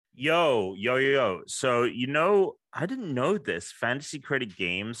Yo. So, I didn't know this. Fantasy Critic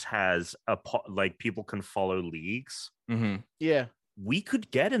Games has people can follow leagues. Mm-hmm. Yeah. We could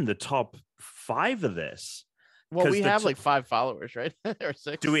get in the top 5 of this. Well, we have like 5 followers, right? Or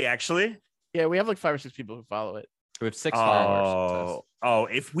 6. Do we actually? Yeah, we have like 5 or 6 people who follow it. We have 6 followers.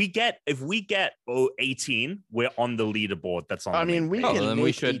 If we get 18, we're on the leaderboard. That's on. I mean, we can make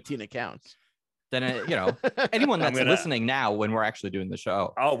we should 18 accounts. Then anyone that's listening now when we're actually doing the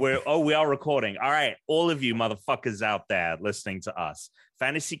show. We are recording. All right, all of you motherfuckers out there listening to us,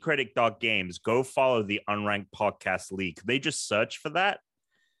 fantasycritic.games, go follow the Unranked Podcast League. They just search for that.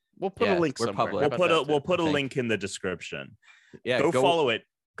 We'll put a link somewhere. Public. We'll put a link in the description. Yeah, go follow it.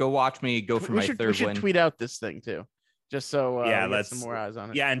 Go watch me go for my third win. We should tweet out this thing too, just so let's get some more eyes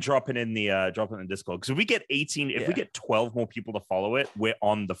on it. Yeah, and drop it in the Discord, because if we get 18, if we get 12 more people to follow it, we're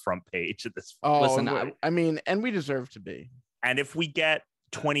on the front page at this. Listen, and we deserve to be. And if we get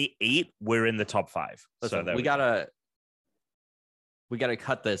 28, we're in the top 5. Listen, so we gotta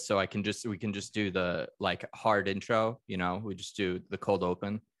cut this so we can just do the like hard intro. We just do the cold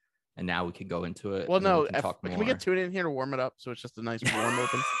open. And now we can go into it. Well, no, can we get Tuna in here to warm it up? So it's just a nice warm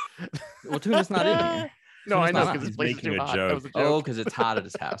open. Well, Tuna's not in here. No, I know, because it's making a joke. Oh, because it's hot at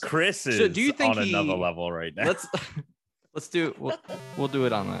his house. Chris is do you think on another level right now. Let's do we'll do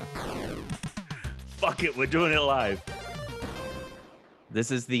it on that. Fuck it, we're doing it live. This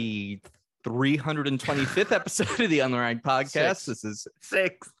is the 325th episode of the Unranked Podcast. 6. This is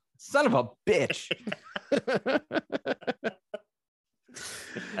 6. Son of a bitch.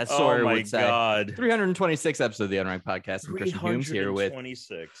 As Sawyer would say. God. 326 episode of the Unranked Podcast. I'm Christian Humes here with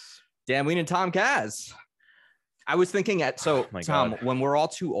Dan Ween and Tom Kaz. I was thinking Tom, when we're all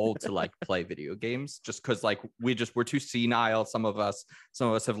too old to like play video games, just because like we're too senile. Some of us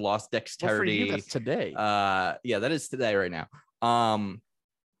have lost dexterity. Well, for you, that's today. That is today right now.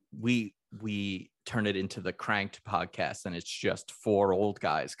 We turn it into the Cranked Podcast, and it's just 4 old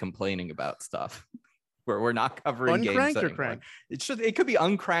guys complaining about stuff. Where we're not covering games or cranked. It could be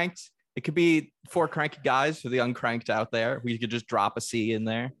uncranked. It could be 4 cranky guys for the uncranked out there. We could just drop a C in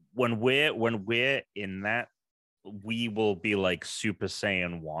there. When we're in that, we will be like Super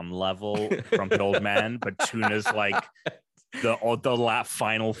Saiyan 1 level from the old man, but Tuna's like the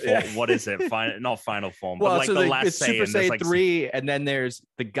final form. Yeah. What is it? Not final form, well, but like so the last it's Super Saiyan like 3, and then there's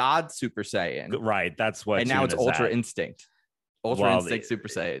the God Super Saiyan. Right, that's what. And now it's Ultra Instinct. Instinct Super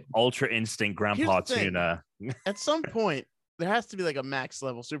Saiyan. Ultra Instinct Grandpa Tuna. At some point, there has to be like a max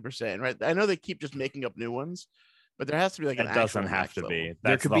level Super Saiyan, right? I know they keep just making up new ones, but there has to be like an actual doesn't have to level. be.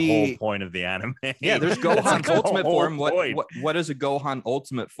 That's the whole point of the anime. Yeah, there's Gohan's ultimate form. What is a Gohan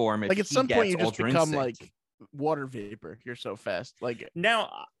ultimate form? Like at some point, you just become Instinct? like water vapor. You're so fast. Like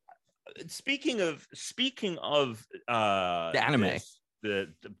now, speaking of the anime,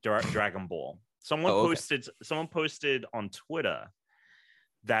 the Dragon Ball. Someone posted on Twitter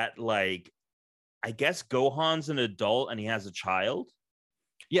that like, I guess Gohan's an adult and he has a child.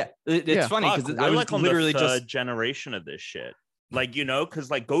 Yeah, it's funny because I was like on literally the third just generation of this shit. Like,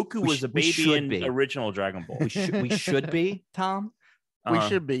 because like Goku was a baby in original Dragon Ball. We should be, Tom. We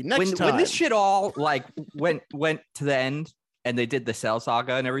should be next time. When this shit all like went to the end and they did the Cell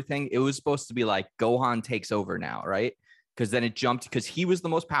Saga and everything, it was supposed to be like Gohan takes over now, right? Because then it jumped because he was the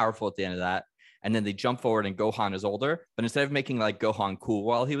most powerful at the end of that. And then they jump forward and Gohan is older. But instead of making like Gohan cool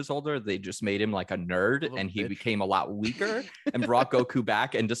while he was older, they just made him like a nerd and he became a lot weaker and brought Goku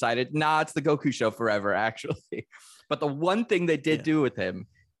back and decided, nah, it's the Goku show forever, actually. But the one thing they did do with him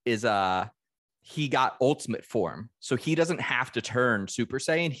is he got ultimate form. So he doesn't have to turn Super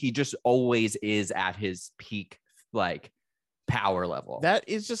Saiyan. He just always is at his peak like power level. That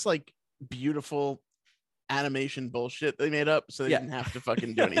is just like beautiful animation bullshit they made up so they didn't have to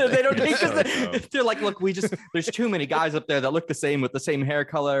fucking do anything. They don't they're like, look, there's too many guys up there that look the same with the same hair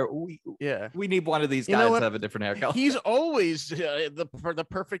color. We need one of these guys to have a different hair color. He's always the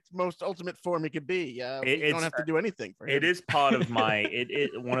perfect, most ultimate form he could be. You don't have to do anything for him. It is part of my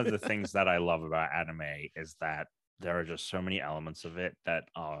one of the things that I love about anime is that there are just so many elements of it that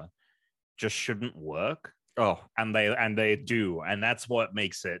just shouldn't work. And they do, and that's what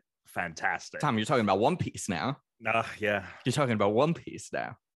makes it fantastic. Tom, you're talking about One Piece now. Yeah. You're talking about One Piece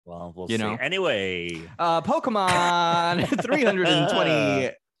now. Well, we'll see. Anyway. Pokemon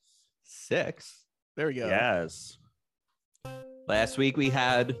 326. There we go. Yes. Last week we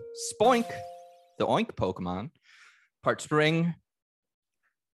had Spoink, the Oink Pokemon. Part spring,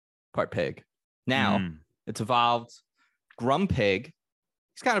 part pig. Now it's evolved Grumpig,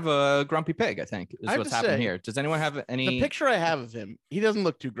 He's kind of a grumpy pig, I think, is I have what's to happening say, here. Does anyone have any? The picture I have of him, he doesn't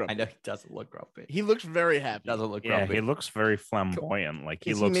look too grumpy. I know he doesn't look grumpy. He looks very happy. Doesn't look Yeah, grumpy. he looks very flamboyant. Like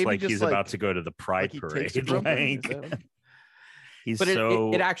he Is he looks maybe like just he's like- about to go to the pride Like he parade. takes a grumpy. Is Like, that- he's but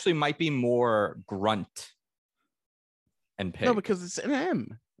so it actually might be more grunt and pig. No, because it's an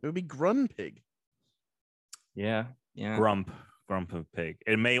M. It would be Grun Pig. yeah. grump of pig.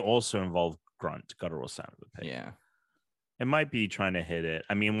 It may also involve grunt, guttural sound of a pig. Yeah. It might be trying to hit it.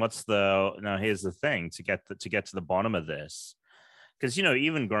 I mean, now here's the thing to get to the bottom of this, because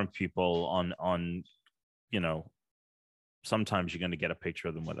even grump people on sometimes you're going to get a picture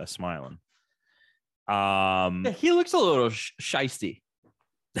of them where they're smiling. Yeah, he looks a little shisty.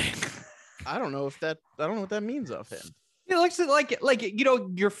 I don't know what that means of him. He looks like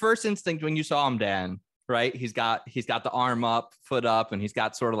your first instinct when you saw him, Dan, right? He's got the arm up, foot up, and he's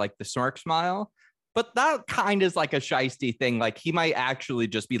got sort of like the smirk smile. But that kind of is like a shisty thing. Like he might actually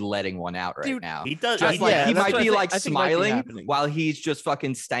just be letting one out right Dude, now. he does. Just he, like yeah, he that's might what I be think- like I think might be smiling happening. while he's just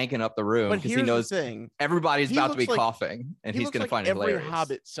fucking stanking up the room But because he here's knows the thing. everybody's He about to be looks like- coughing and He he's looks gonna like find it every hilarious.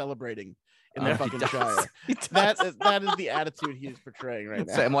 hobbit celebrating in He their fucking does. shire. He does. That is the attitude he is portraying right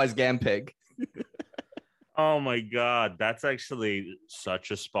now. Samwise Gampig. Oh my god, that's actually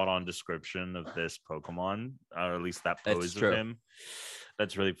such a spot on description of this Pokemon, or at least that That's pose true. of him.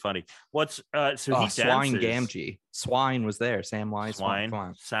 That's really funny. What's so Oh, he Swine dances. Gamgee. Swine was there. Samwise Swine.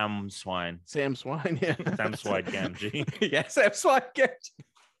 Swine, Sam Swine, Sam Swine, yeah. Sam Swine Gamgee. Yeah, Sam Swine Gamgee.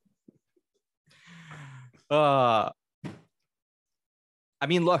 I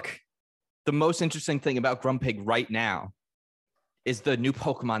mean, look, the most interesting thing about Grumpig right now is the new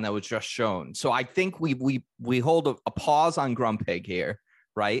Pokemon that was just shown. So I think we hold a pause on Grumpig here,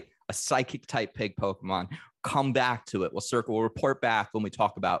 right? A psychic type pig Pokemon. Come back to it. We'll report back when we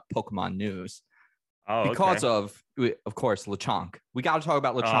talk about Pokemon news. Oh, Because okay. of course, Lechonk. We got to talk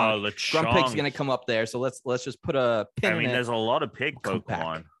about Oh, Lechonk. Grumpig's Lechonk. gonna come up there. So let's just put a pin I mean, in it. there's a lot of pig We'll come back.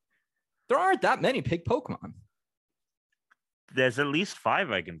 Pokemon. There aren't that many pig Pokemon. There's at least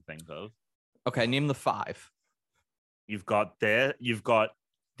 5 I can think of. Okay, name the 5. You've got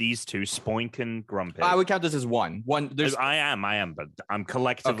these two, Spoink and Grumpig. I would count this as one. There's I am, but I'm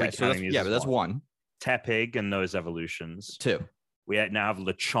collectively okay, so that's, counting these yeah, as but that's one. Tepig and those evolutions. 2. We now have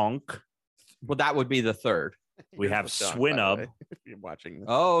Lechonk. Well, that would be the 3rd. We Here's have the shot, by the Swinub. way, if you're watching this.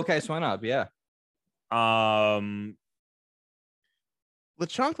 Oh, okay, Swinub, yeah.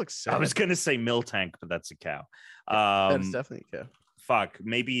 Lechonk looks sad. I was gonna say Miltank, but that's a cow. That's definitely a cow. Fuck.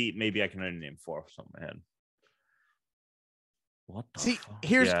 Maybe I can only name 4 off the top of my head. What the See, fuck?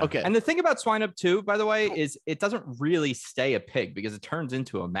 here's Yeah. okay. And the thing about Swinub too, by the way, is it doesn't really stay a pig because it turns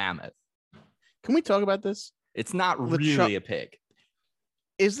into a mammoth. Can we talk about this? It's not Lechonk- really a pig.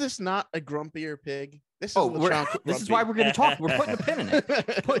 Is this not a grumpier pig? This is Oh, Lechonk this is grumpy. why we're going to talk. We're putting a pin in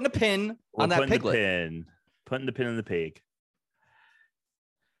it. Putting a pin We're on that putting piglet. Putting the pin in the pig.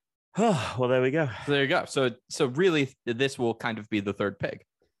 Well, there we go. So there you go. So really, this will kind of be the 3rd pig.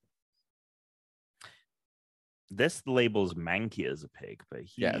 This labels Mankey as a pig, but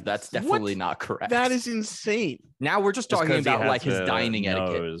Yeah, he's- that's definitely not correct. That is insane. Now we're just just talking 'cause he about has like his a dining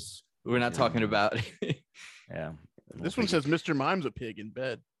etiquette. nose. We're not talking about. Yeah. This one says Mr. Mime's a pig in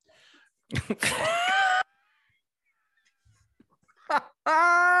bed.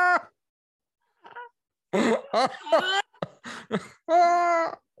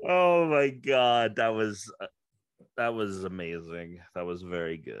 Oh my god, that was amazing. That was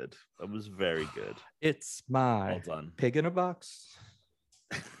very good. That was very good. It's Well my done. pig in a box.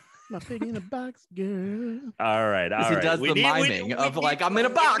 My pig in a box, girl. All right, all Because he right. does We the need- miming of need like, I'm in a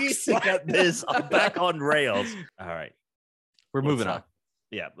we box. need to get this back on rails. All right, We're moving What's on. up?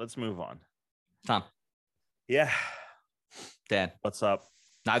 Yeah, let's move on. Tom, Yeah, Dan, what's up?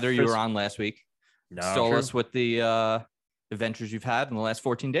 neither of you Chris- were on last week. No, Stole true. us with the adventures you've had in the last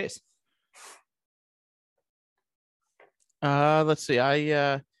 14 days. Let's see. I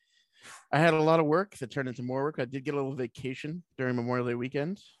had a lot of work that turned into more work. I did get a little vacation during Memorial Day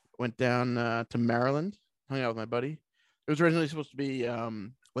weekend. Went down to Maryland, hung out with my buddy. It was originally supposed to be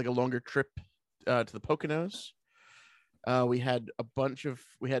like a longer trip to the Poconos. We had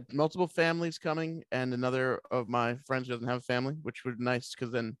multiple families coming, and another of my friends who doesn't have a family, which was nice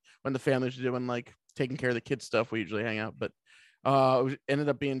because then when the families are doing like taking care of the kids stuff, we usually hang out. But ended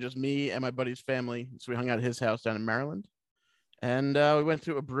up being just me and my buddy's family, so we hung out at his house down in Maryland, and we went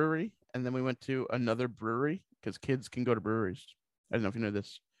to a brewery, and then we went to another brewery because kids can go to breweries. I don't know if you know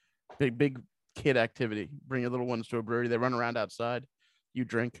this. Big kid activity. Bring your little ones to a brewery. They run around outside. You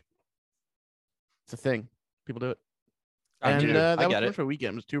drink. It's a thing. People do it. I And do. that I was get pretty it. much a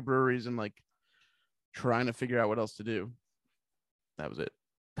weekend. It was 2 breweries and like trying to figure out what else to do. That was it.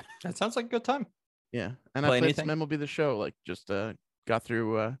 That sounds like a good time. Yeah, and Play I played anything? some MLB The Show. Like just got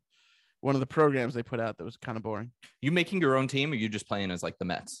through one of the programs they put out that was kind of boring. You making your own team, or you just playing as like the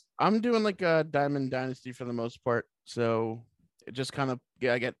Mets? I'm doing like a Diamond Dynasty for the most part. So it just kind of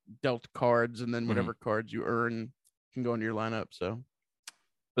I get dealt cards, and then whatever cards you earn can go into your lineup. So,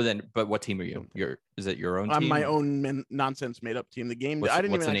 But what team are you? Is it your own team? I'm my own nonsense made up team. The game I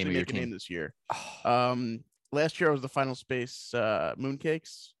didn't what's even the name actually of your make a name team? this year. Oh, Last year I was the Final Space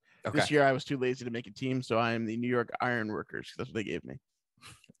Mooncakes. okay. This year I was too lazy to make a team, so I am the New York Iron Workers. That's what they gave me.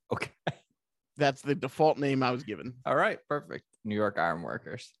 Okay. That's the default name I was given. All right. Perfect. New York Iron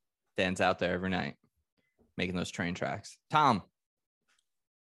Workers. Dan's out there every night making those train tracks. Tom,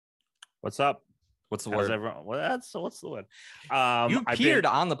 What's up? what's the How's word? everyone? What's the word? You I've appeared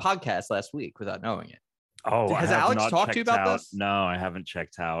been- on the podcast last week without knowing it. Oh, Has I have Alex not talked to you checked about out. this? No, I haven't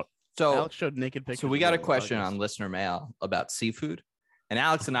checked out. So, Alex showed naked pictures. so we of got a the question August. on listener mail about seafood, and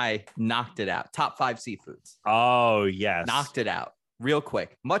Alex and I knocked it out. Top 5 seafoods. Oh yes, Knocked it out real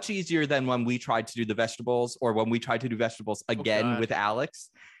quick. Much easier than when we tried to do the vegetables, or when we tried to do vegetables again God. with Alex,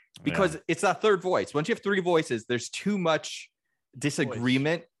 because it's that third voice. Once you have 3 voices, there's too much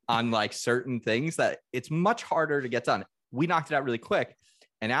disagreement on like certain things that it's much harder to get done. We knocked it out really quick,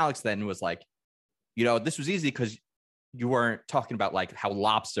 and Alex then was like, this was easy because you weren't talking about like how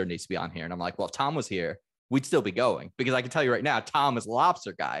lobster needs to be on here. And I'm like, well, if Tom was here, we'd still be going, because I can tell you right now, Tom is a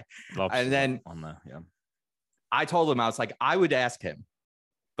lobster guy. Lobster's and then on there, yeah. I told him, I was like, I would ask him,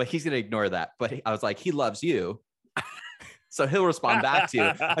 but he's going to ignore that. But I was like, he loves you. So he'll respond back to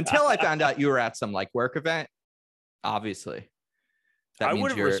you, until I found out you were at some like work event. Obviously. I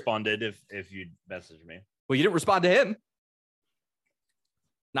would have responded if you'd messaged me. Well, you didn't respond to him.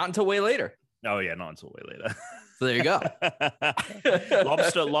 Not until way later. Oh yeah, not until way later. So there you go.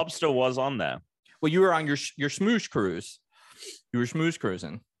 Lobster was on there. Well, you were on your smoosh cruise. You were smoosh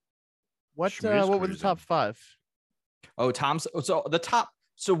cruising. What Schmooze were the cruising. top 5? Oh, Tom's. So the top.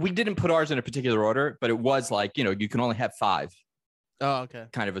 So we didn't put ours in a particular order, but it was like, you can only have 5 Oh, okay.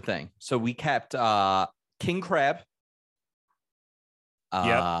 kind of a thing. So we kept king crab.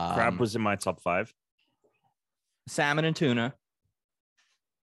 Yeah, crab was in my top 5. Salmon and tuna,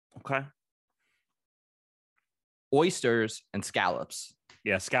 Okay. oysters, and scallops.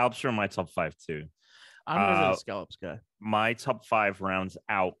 Yeah, scallops are in my top 5 too. I'm not really a scallops guy. My top 5 rounds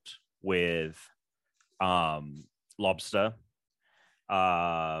out with lobster.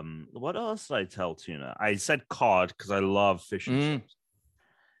 What else did I tell tuna? I said cod because I love fish and chips.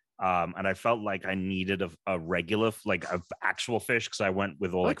 And I felt like I needed a regular, like an actual fish, because I went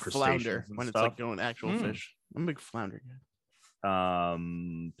with all I like flounder crustaceans and when stuff. it's like going actual fish. I'm a big flounder guy.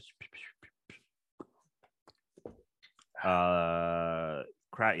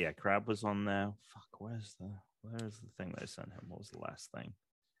 Crab was on there. Fuck, where's the thing that I sent him? What was the last thing?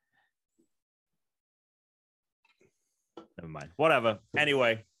 Never mind. Whatever.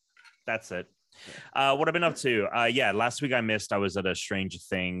 Anyway, that's it. What I've been up to. Last week I was at a Stranger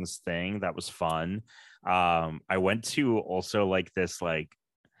Things thing. That was fun. I went to also like this, like,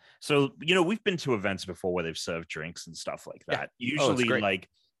 so we've been to events before where they've served drinks and stuff like that. Yeah. Usually, great. like,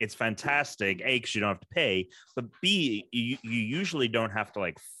 it's fantastic. A, because you don't have to pay, but B, you usually don't have to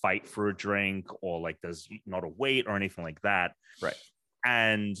like fight for a drink, or like there's not a wait or anything like that. Right.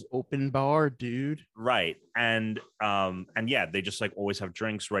 And Open bar, dude. right. And yeah, they just like always have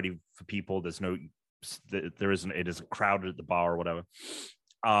drinks ready for people. It isn't crowded at the bar or whatever.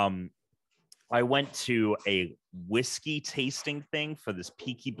 I went to a whiskey tasting thing for this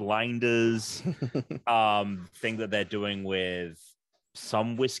Peaky Blinders thing that they're doing with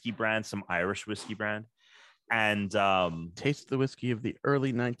some whiskey brand, some Irish whiskey brand. And Taste the whiskey of the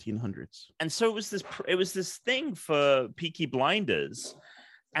early 1900s. and so it was this thing for Peaky Blinders,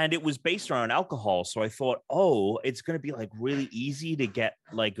 and it was based around alcohol. So I thought, oh, it's going to be like really easy to get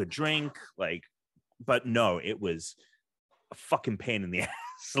like a drink, like, but no, it was a fucking pain in the ass.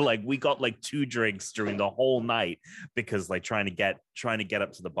 Like, we got like 2 drinks during the whole night, because like trying to get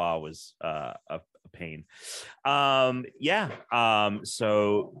up to the bar was a pain.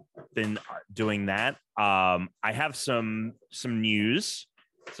 So been doing that. I have some news,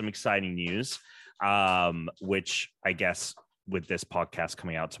 some exciting news, which I guess with this podcast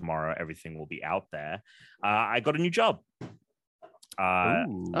coming out tomorrow, everything will be out there. I got a new job.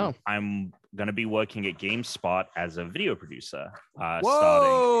 I'm gonna be working at GameSpot as a video producer.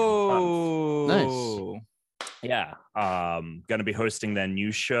 Whoa! Nice. Yeah, gonna be hosting their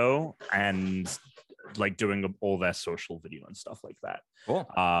news show and like doing all their social video and stuff like that. Cool.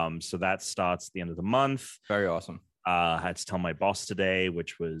 So that starts at the end of the month. Very awesome. I had to tell my boss today,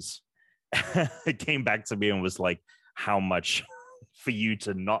 which was it came back to me and was like how much for you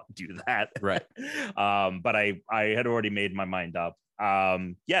to not do that. Right. But I had already made my mind up.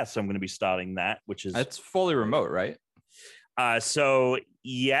 Yeah, so I'm going to be starting that, which is It's fully remote, right? so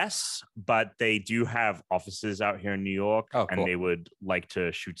yes, but they do have offices out here in New York, Oh, and cool. they would like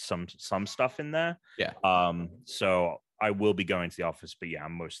to shoot some stuff in there. Yeah. So I will be going to the office, but yeah,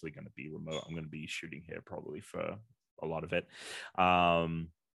 I'm mostly going to be remote. I'm going to be shooting here probably for a lot of it.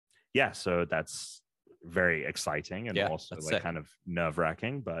 Yeah, so that's very exciting and also that's like sick. kind of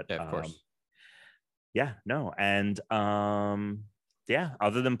nerve-wracking, but Yeah, of course. yeah, no, and yeah,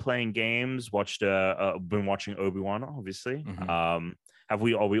 other than playing games, been watching Obi-Wan, obviously. Mhm. Are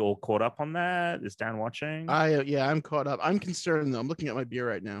we all caught up on that? Is Dan watching? I'm caught up. I'm concerned though. I'm looking at my beer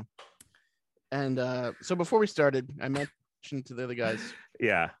right now. And so before we started, I mentioned to the other guys,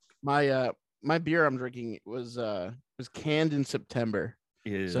 Yeah. My beer I'm drinking was canned in September.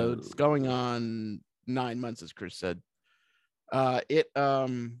 So it's going on 9 months, as Chris said. It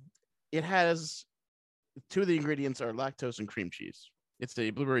has two of the ingredients are lactose and cream cheese. It's a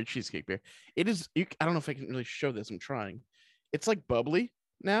blueberry cheesecake beer. It is. I don't know if I can really show this. I'm trying. It's like bubbly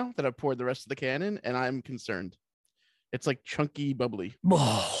now that I've poured the rest of the can in, and I'm concerned. It's like chunky bubbly,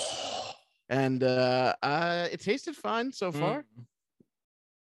 and it tasted fine so far.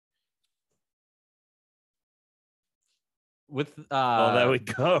 With oh, there we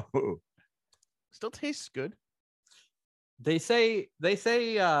go. Still tastes good. They say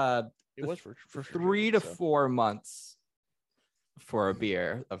It was for 3 to 4 months for a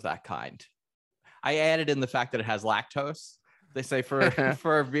beer of that kind. I added in the fact that it has lactose. They say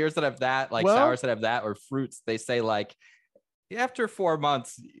for beers that have that, like sours that have that, or fruits, they say like after 4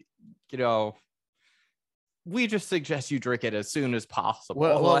 months, we just suggest you drink it as soon as possible.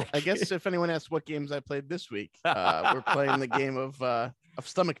 Well, I guess if anyone asks what games I played this week, we're playing the game of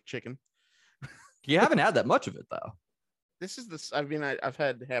stomach chicken. You haven't had that much of it though. This is this. I mean, I've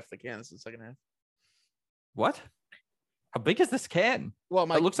had half the can. This is the second half. What? How big is this can? Well,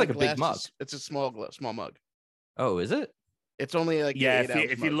 it looks like a big mug. It's a small mug. Oh, is it? It's only like yeah.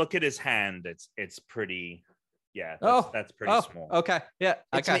 If you look at his hand, it's pretty. Yeah. That's pretty small. Okay. Yeah.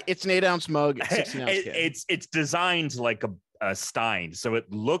 Okay. It's an 8-ounce mug. 16 ounce can. It's designed like a Stein, so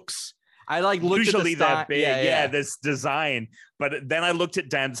it looks. I like looked usually at the that big. Yeah, this design, but then I looked at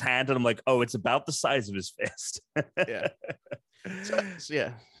Dan's hand and I'm like, oh, it's about the size of his fist. Yeah.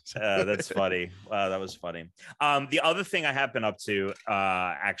 Yeah. That's funny. Wow, that was funny. The other thing I have been up to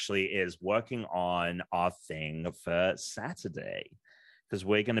actually is working on our thing for Saturday, because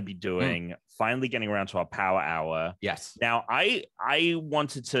we're going to be doing finally getting around to our power hour. Yes. Now I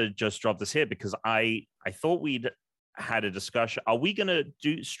wanted to just drop this here because I thought we'd had a discussion. Are we going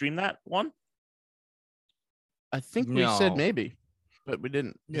to stream that one? I think we said maybe, but we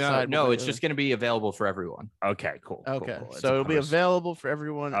didn't decide. No, it's just going to be available for everyone. Okay, cool. Okay, cool. So it'll be available for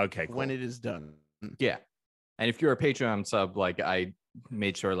everyone. Okay, cool. When it is done. Yeah, and if you're a Patreon sub, like I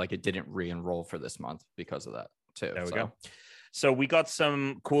made sure like it didn't re-enroll for this month because of that too. There we go. So we got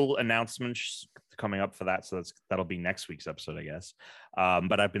some cool announcements coming up for that. So that'll be next week's episode, I guess.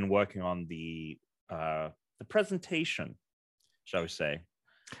 But I've been working on the presentation, shall we say.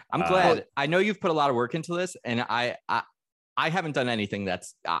 I'm glad. I know you've put a lot of work into this, and I haven't done anything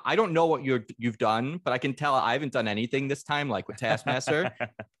that's I don't know what you've done, but I can tell I haven't done anything this time, like with Taskmaster,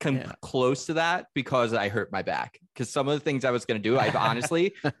 close to that, because I hurt my back. Because some of the things I was going to do, I've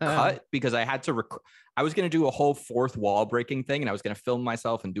honestly cut because I had to I was going to do a whole fourth wall breaking thing, and I was going to film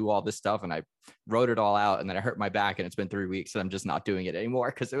myself and do all this stuff, and I wrote it all out, and then I hurt my back, and it's been 3 weeks, and I'm just not doing it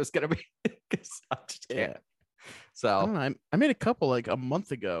anymore because it was going to be I just can't. So I don't know, I made a couple like a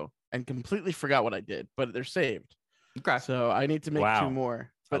month ago and completely forgot what I did, but they're saved. Okay. So I need to make 2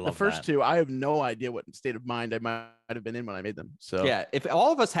 more. But the first 2, I have no idea what state of mind I might have been in when I made them. So yeah, if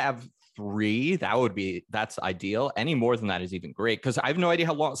all of us have 3, that's ideal. Any more than that is even great, because I have no idea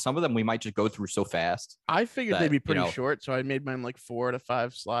how long. Some of them we might just go through so fast. I figured they'd be pretty short, so I made mine like 4 to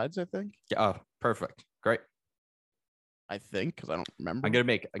 5 slides, I think. Oh, perfect. Great. I think, because I don't remember. I'm gonna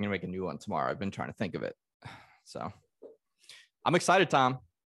make a new one tomorrow. I've been trying to think of it. So I'm excited, Tom.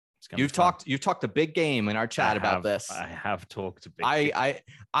 You've talked a big game in our chat about this. I have talked a big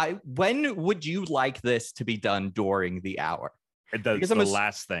game. When would you like this to be done during the hour? Because the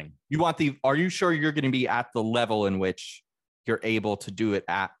last thing. Are you sure you're going to be at the level in which you're able to do it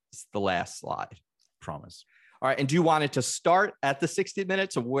at the last slide? Promise. All right. And do you want it to start at the 60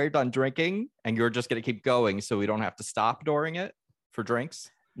 minutes and we're done drinking and you're just going to keep going so we don't have to stop during it for drinks?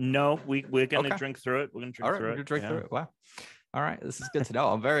 No, we're going to drink through it. We're going to drink through it. We're going to drink through it. Wow. All right. This is good to know.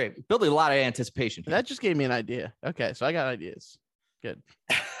 I'm building a lot of anticipation. That just gave me an idea. Okay. So I got ideas. Good.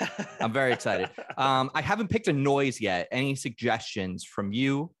 I'm very excited. I haven't picked a noise yet. Any suggestions from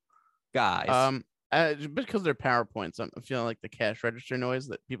you guys Because they're PowerPoints, I'm feeling like the cash register noise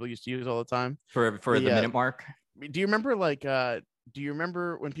that people used to use all the time. for the minute mark? Do you remember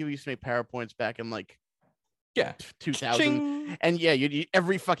when people used to make PowerPoints back in like Yeah. 2000? Ching. And yeah,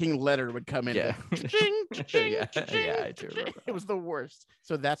 every fucking letter would come in. Yeah. Like, ching, ching, Yeah, ching, yeah, I do remember It was the worst.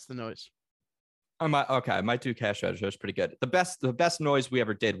 So that's the noise. I might do cash register. It's pretty good. The best noise we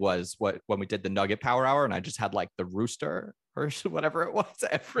ever did was when we did the Nugget Power Hour, and I just had like the rooster or whatever it was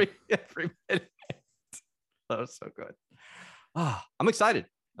every minute. That was so good. I'm excited.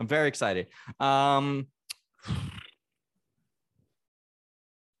 I'm very excited.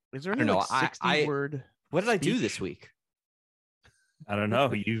 Is there I any don't know. like 60 word? What did I do speech? this week? I don't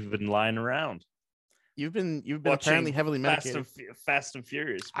know. You've been lying around. You've been Watching apparently heavily medicated. Fast and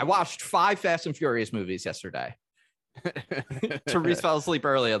Furious. I watched 5 Fast and Furious movies yesterday. Therese fell asleep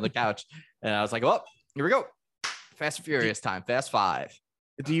early on the couch, and I was like, "Oh, here we go, Fast and Furious time, Fast 5."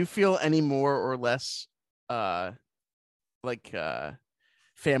 Do you feel any more or less family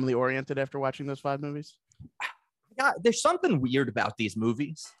oriented after watching those 5 movies? Yeah, there's something weird about these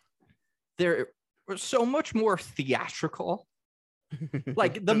movies. They're so much more theatrical.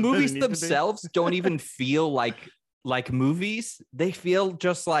 Like the movies themselves don't even feel like movies. They feel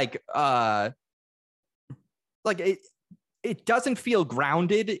just like it doesn't feel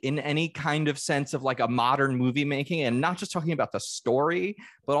grounded in any kind of sense of like a modern movie making, and not just talking about the story,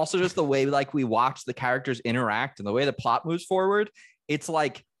 but also just the way like we watch the characters interact and the way the plot moves forward. It's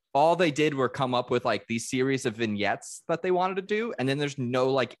like all they did were come up with like these series of vignettes that they wanted to do, and then there's no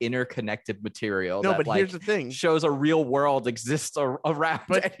like interconnected material. No, that, but like, here's the thing: shows a real world exists around.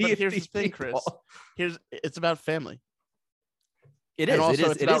 But any of here's the these thing, people. Chris. It's about family. It And is.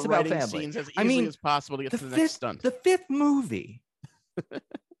 also, It it's is about writing family. scenes as I easily mean, as possible to get to the next stunt. The 5th movie,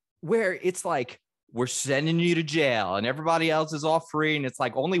 where it's like we're sending you to jail and everybody else is all free, and it's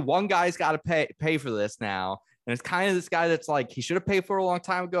like only one guy's got to pay for this now, and it's kind of this guy that's like he should have paid for it a long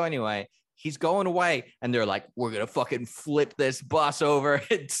time ago anyway. He's going away, and they're like, we're gonna fucking flip this bus over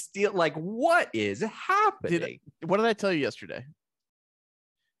and steal. Like, what is happening? What did I tell you yesterday?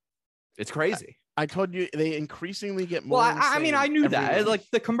 It's crazy. I told you they increasingly get more. Well, I mean, I knew every that. week. Like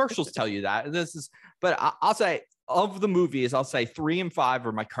the commercials tell you that. But I'll say of the movies, I'll say 3 and 5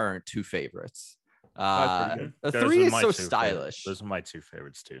 are my current 2 favorites. Five's pretty Those 3 are is my so 2 stylish. favorites. Those are my 2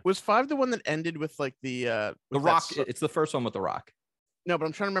 favorites too. Was 5 the one that ended with like the The with that Rock. so- It's the first one with the Rock. No, but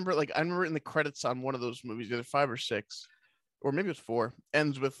I'm trying to remember. Like, I remember in the credits on one of those movies, either 5 or 6, or maybe it was 4.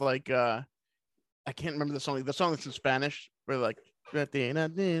 Ends with like I can't remember the song. The song that's in Spanish, where like. Oh,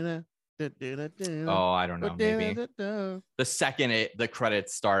 I don't know. Maybe the second the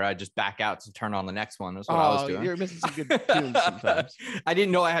credits start, I just back out to turn on the next one. That's what I was doing. You're missing some good tunes sometimes. I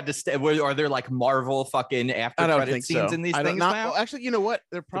didn't know I had to stay. Are there like Marvel fucking after I don't credit think scenes so. in these I don't- things not- now? well, actually, you know what?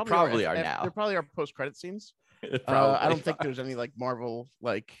 There probably are now. There probably are post credit scenes. Probably. I don't think there's any like Marvel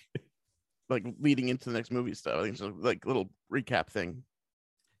like leading into the next movie stuff. I think it's a like little recap thing.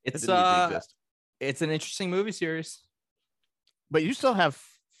 that It's didn't need to exist. it's an interesting movie series. But you still have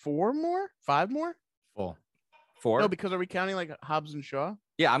 5 more? Full. 4. No, because are we counting like Hobbs and Shaw?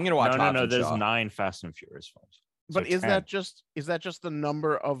 Yeah, I'm gonna watch. No. Hobbs and There's Shaw. 9 Fast and Furious films. But So is 10. that just the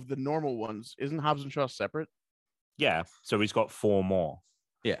number of the normal ones? Isn't Hobbs and Shaw separate? Yeah. So he's got 4 more.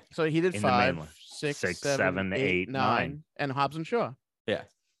 So he did In the main 5, one. 6, 6, 7, 7, 8, 8, 9. and Hobbs and Shaw.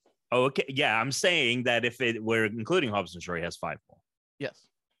 Oh, okay. Yeah, I'm saying that if we're including Hobbs and Shaw, he has 5 more. Yes.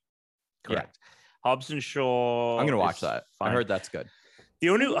 Correct. Hobbs and Shaw. I'm gonna watch is that. I fine. heard that's good. The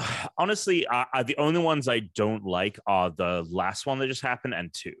only, honestly, the only ones I don't like are the last one that just happened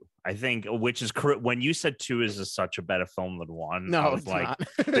and 2. I think, which is correct. When you said 2 is such a better film than 1, No, I was it's like, not.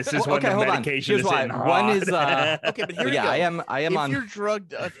 this is Well, when okay, the hold on. medication Here's is why. in One hard. is, Okay, but here we yeah, go. I am if on you're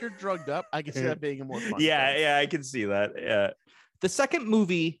drugged up, I can see that being a more fun. yeah, film. yeah, I can see that. Yeah. the second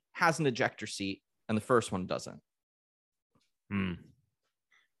movie has an ejector seat and the first one doesn't. Hmm.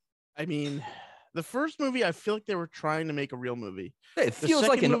 I mean, the first movie, I feel like they were trying to make a real movie. It The feels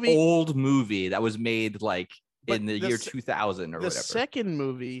like second an movie- old movie that was made like But in the the year se- 2000 or The whatever. second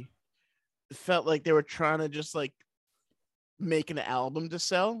movie felt like they were trying to just like make an album to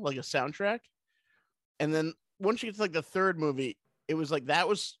sell, like a soundtrack. And then once you get to like the third movie, it was like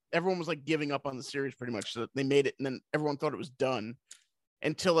everyone was like giving up on the series pretty much. So they made it, and then everyone thought it was done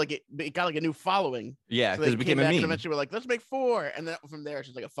until like it got like a new following. Yeah, So because they it became came a back and meme. eventually we're like, let's make 4, and then from there it's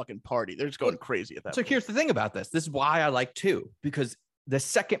just like a fucking party. They're just going crazy at that. So point. here's the thing about this. This is why I like 2, because the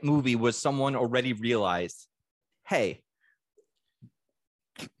second movie was someone already realized, hey,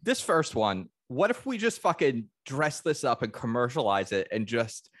 this first one what if we just fucking dress this up and commercialize it and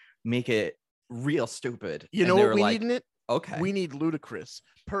just make it real stupid? You And know they what were we like, need in it? Okay. We need Ludacris.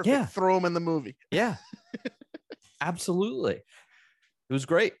 Perfect. Yeah. Throw him in the movie. Yeah. Absolutely. It was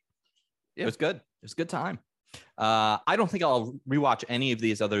great. Yeah. It was good. It was a good time. I don't think I'll rewatch any of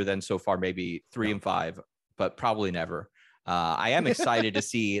these other than so far maybe 3 and 5, but probably never. I am excited to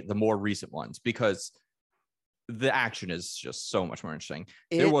see the more recent ones because the action is just so much more interesting.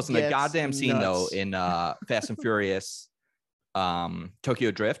 There wasn't a goddamn scene though in Fast and Furious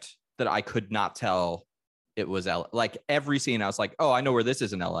Tokyo Drift that I could not tell it was LA. Like every scene I was like, oh, I know where this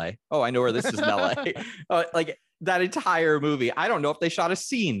is in LA. Oh, I know where this is in LA. Like that entire movie. I don't know if they shot a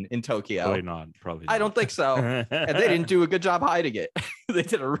scene in Tokyo. Probably not. I don't think so. And they didn't do a good job hiding it. They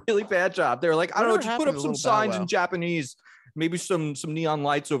did a really bad job. They were like, I don't know, just put up some signs in Japanese, maybe some neon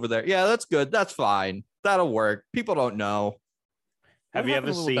lights over there. Yeah, that's good. That's fine. That'll work. People don't know. Have you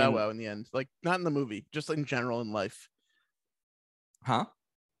ever seen Bow Wow in the end? Like not in the movie, just in general in life. Huh?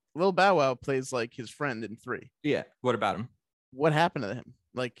 Lil Bow Wow plays like his friend in 3. Yeah. What about him? What happened to him?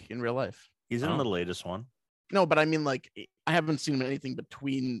 Like in real life? He's in the latest one. No, but I mean, like, I haven't seen anything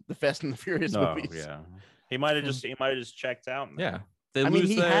between the Fast and the Furious movies. Yeah, he might have just checked out. Yeah, I mean,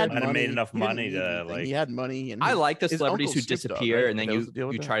 he had might have money. made enough money He to like. He had money, and I like the his celebrities who uncle's Snoop Dogg, disappear, right? and then That was the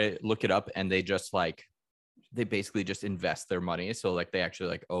deal you with try to look it up, and they just like they basically just invest their money. So like they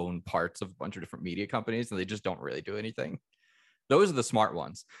actually like own parts of a bunch of different media companies, and they just don't really do anything. Those are the smart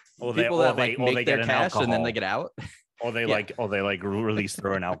ones. People that like make their cash and then they get out. Or they like release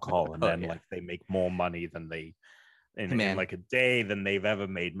their own alcohol and then yeah. like they make more money than they in Man. like a day than they've ever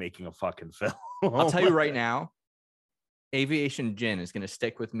made making a fucking film. I'll tell you right now, Aviation Gin is going to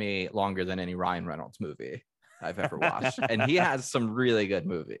stick with me longer than any Ryan Reynolds movie I've ever watched. And he has some really good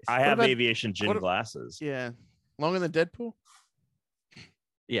movies. I have Aviation Gin glasses. Yeah. Longer than Deadpool?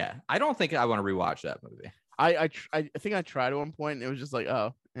 Yeah. I don't think I want to rewatch that movie. I think I tried at one point and it was just like,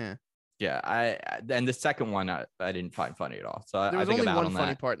 oh, yeah. Yeah, and the second one I didn't find funny at all. So there was I think only I'm out one on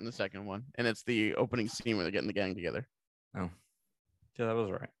funny that. part in the second one, and it's the opening scene where they're getting the gang together. Oh, yeah, that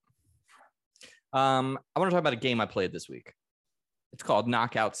was right. I want to talk about a game I played this week. It's called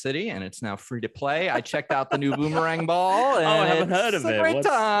Knockout City, and it's now free to play. I checked out the new Boomerang Ball, and I haven't heard of it's it. a great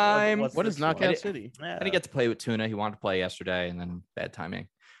time. What is Knockout City? I didn't get to play with Tuna. He wanted to play yesterday, and then bad timing.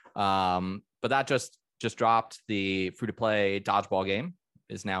 But that just dropped. The free to play dodgeball game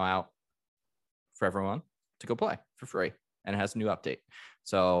is now out for everyone to go play for free, and it has a new update.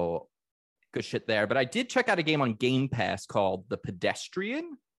 So good shit there. But I did check out a game on Game Pass called The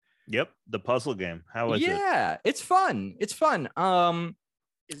Pedestrian. Yep, the puzzle game. How is it? Yeah, it's fun. It's fun.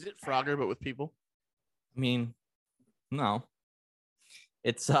 Is it Frogger but with people? I mean, no.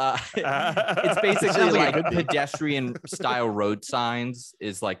 It's it's basically Sounds like like pedestrian style road signs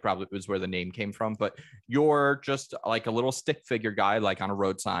is like probably was where the name came from, but you're just like a little stick figure guy like on a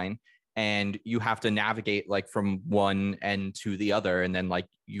road sign, and you have to navigate like from one end to the other, and then like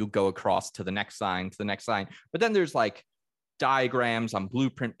you go across to the next sign, but then there's like diagrams on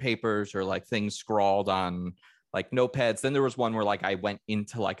blueprint papers or like things scrawled on like notepads. Then there was one where like I went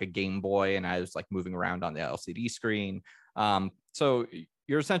into like a Game Boy and I was like moving around on the LCD screen. So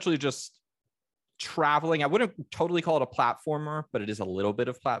you're essentially just traveling. I wouldn't totally call it a platformer, but it is a little bit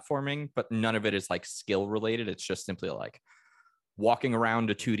of platforming, but none of it is like skill related. It's just simply like walking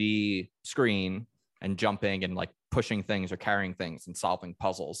around a 2D screen and jumping and like pushing things or carrying things and solving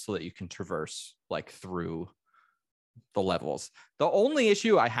puzzles so that you can traverse like through the levels. The only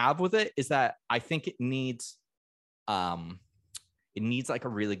issue I have with it is that I think it needs like a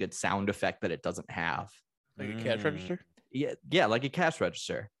really good sound effect that it doesn't have. Like a cash register? Yeah, like a cash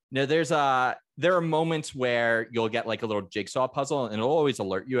register. Now there are moments where you'll get like a little jigsaw puzzle and it'll always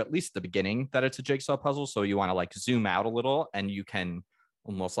alert you at least at the beginning that it's a jigsaw puzzle. So you want to like zoom out a little and you can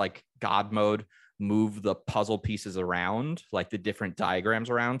almost like God mode move the puzzle pieces around, like the different diagrams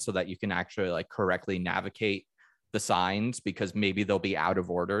around, so that you can actually like correctly navigate the signs, because maybe they'll be out of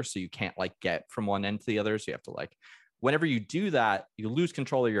order. So you can't like get from one end to the other. So you have to like, whenever you do that, you lose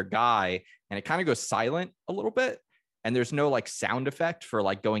control of your guy and it kind of goes silent a little bit. And there's no like sound effect for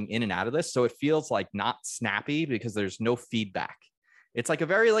like going in and out of this. So it feels like not snappy because there's no feedback. It's like a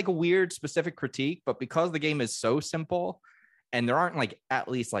very like a weird specific critique, but because the game is so simple and there aren't like at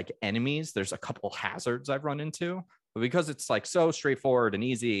least like enemies, there's a couple hazards I've run into, but because it's like so straightforward and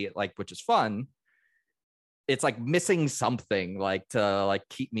easy, like, which is fun, it's like missing something like to like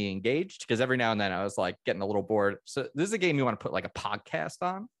keep me engaged, because every now and then I was like getting a little bored. So this is a game you want to put like a podcast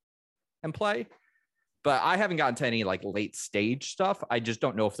on and play, but I haven't gotten to any like late stage stuff. I just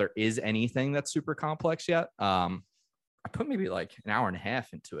don't know if there is anything that's super complex yet. I put maybe like an hour and a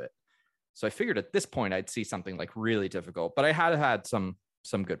half into it, So I figured at this point I'd see something like really difficult, but I had some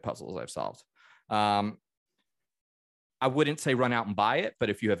good puzzles I've solved. I wouldn't say run out and buy it, but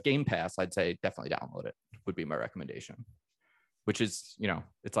if you have Game Pass, I'd say definitely download it, would be my recommendation. Which is,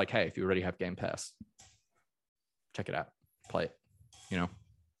 it's like, hey, if you already have Game Pass, check it out, play it,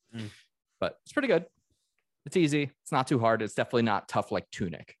 But it's pretty good. It's easy. It's not too hard. It's definitely not tough like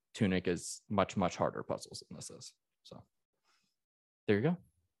Tunic. Tunic is much, much harder puzzles than this is. So there you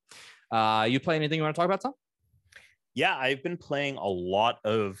go. You play anything you want to talk about, Tom? Yeah, I've been playing a lot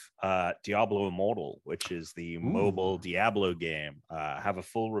of Diablo Immortal, which is the mobile Diablo game. I have a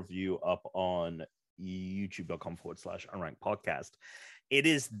full review up on youtube.com/unranked podcast. It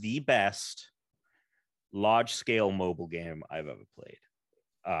is the best large-scale mobile game I've ever played.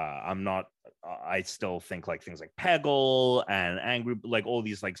 I still think like things like Peggle and Angry, like all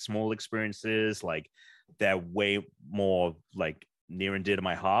these like small experiences, like they're way more like near and dear to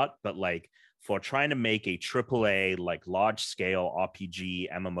my heart, but like for trying to make a AAA like large scale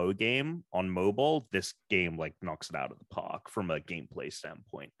RPG MMO game on mobile, this game like knocks it out of the park from a gameplay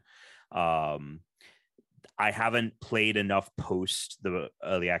standpoint. I haven't played enough post the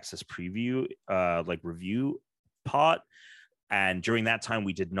early access preview like review part, and during that time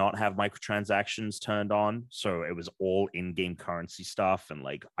we did not have microtransactions turned on, so it was all in-game currency stuff and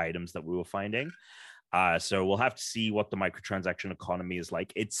like items that we were finding. So we'll have to see what the microtransaction economy is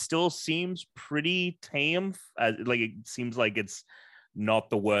like. It still seems pretty tame. Like it seems like it's not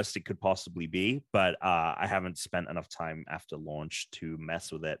the worst it could possibly be, but I haven't spent enough time after launch to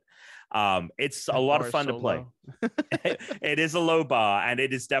mess with it. It's a lot of fun to play. It is a low bar, and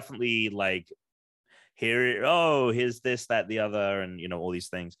it is definitely like here's this, that, the other, and all these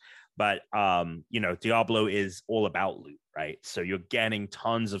things. But Diablo is all about loot, right? So you're getting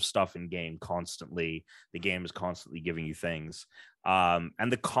tons of stuff in game constantly. The game is constantly giving you things. And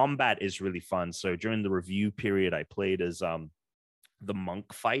the combat is really fun. So during the review period, I played as the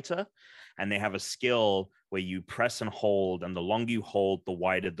monk fighter, and they have a skill where you press and hold, and the longer you hold, the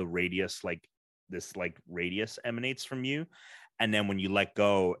wider the radius, like this like radius emanates from you. And then when you let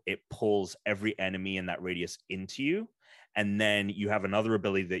go, it pulls every enemy in that radius into you. And then you have another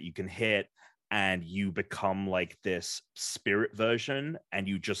ability that you can hit, and you become like this spirit version, and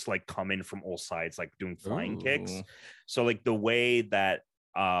you just like come in from all sides, like doing flying kicks. So like the way that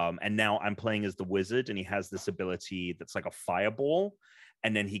and now I'm playing as the wizard, and he has this ability that's like a fireball,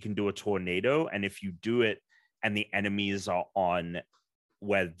 and then he can do a tornado. And if you do it and the enemies are on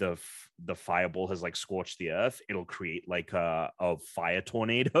where the fireball has like scorched the earth, it'll create like a fire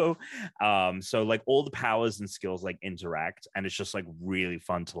tornado. So like all the powers and skills like interact, and it's just like really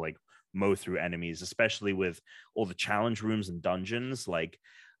fun to like mow through enemies, especially with all the challenge rooms and dungeons. Like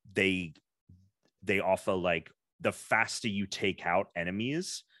they offer like the faster you take out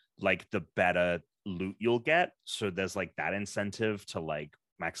enemies, like the better loot you'll get. So there's like that incentive to like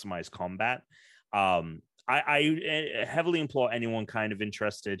maximize combat. I heavily implore anyone kind of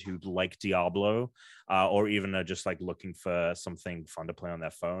interested who'd like Diablo, or even are just like looking for something fun to play on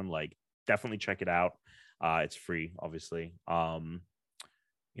their phone, like definitely check it out. It's free, obviously.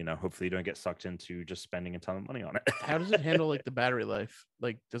 Hopefully you don't get sucked into just spending a ton of money on it. How does it handle like the battery life?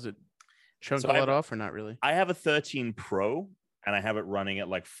 Like, does it chunk all that off or not really? I have a 13 Pro, and I have it running at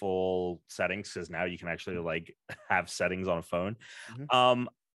like full settings, because now you can actually like have settings on a phone. Mm-hmm.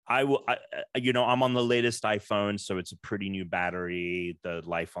 I'm on the latest iPhone, so it's a pretty new battery. The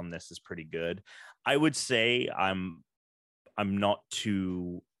life on this is pretty good. I would say I'm not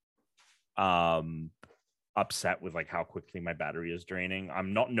too upset with like how quickly my battery is draining.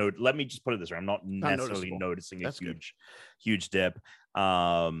 Let me just put it this way. I'm not necessarily noticing a huge dip.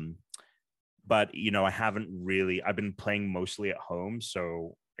 But I've been playing mostly at home,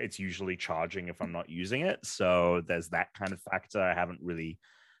 so it's usually charging if I'm not using it. So there's that kind of factor. I haven't really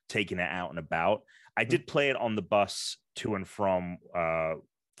taken it out and about. I did play it on the bus to and from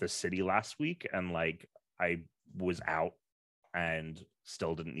the city last week, and like I was out and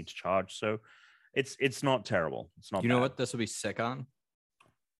still didn't need to charge. So it's not terrible. It's not. You know what this will be sick on?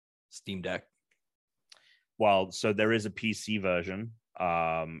 Steam Deck. Well, so there is a PC version,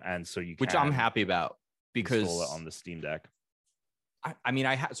 and so you can, which I'm happy about, because install it on the Steam Deck. I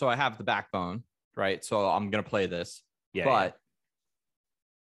have the Backbone, right? So I'm gonna play this, but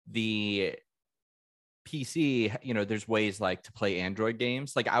the PC, there's ways like to play Android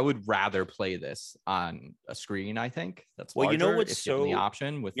games. Like I would rather play this on a screen. I think that's larger, what's so the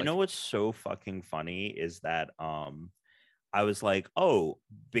option with what's so fucking funny is that I was like, oh,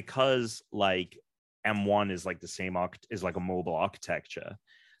 because like M1 is like the same is like a mobile architecture.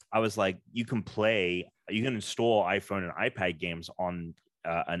 I was like, you can install iPhone and iPad games on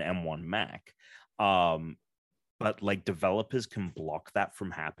an M1 Mac. But like developers can block that from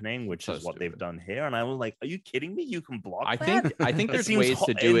happening, which So is what they've stupid. done here. And I was like, are you kidding me? You can block I that? think It there's seems ways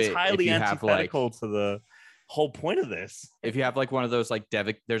to do it if entirely you have like antithetical to the whole point of this. if you have like one of those like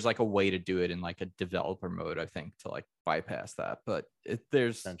there's like a way to do it in like a developer mode, I think, to like bypass that. But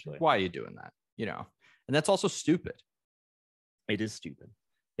there's Essentially. why are you doing that? And that's also stupid. It is stupid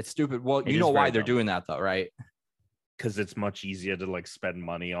It's stupid. Well, It you is know why very they're dumb. doing that though, right? because it's much easier to like spend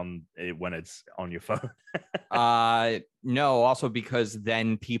money on it when it's on your phone. No, also because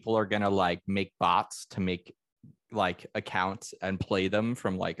then people are gonna like make bots to make like accounts and play them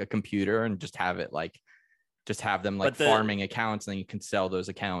from like a computer and just have it like just have them like But the- farming accounts, and then you can sell those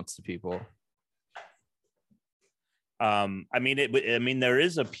accounts to people. I mean, there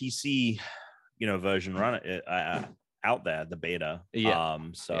is a PC, version out there, the beta. Yeah.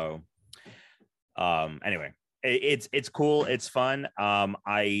 Anyway, it's cool. It's fun.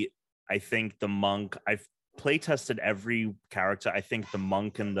 I think the monk. I've play tested every character. I think the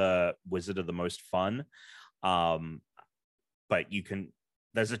monk and the wizard are the most fun. But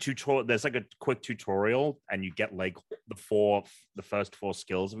there's a tutorial. There's like a quick tutorial, and you get like the first 4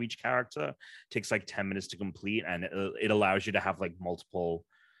 skills of each character. It takes like 10 minutes to complete, and it allows you to have like multiple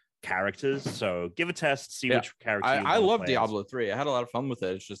characters. So give a test, see which character. I love Diablo 3. I had a lot of fun with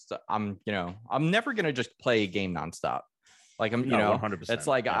it. It's just I'm never gonna just play a game nonstop. Like I'm, 100%. it's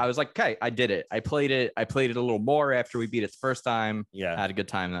like yeah. I was like, okay, I did it. I played it a little more after we beat it the first time. Yeah. I had a good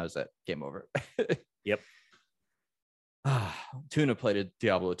time. That was it. Game over. Yep. Tuna played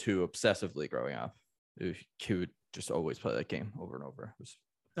Diablo 2 obsessively growing up. He would just always play that game over and over.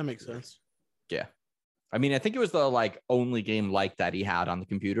 That makes sense. Yeah. I mean, I think it was the like only game like that he had on the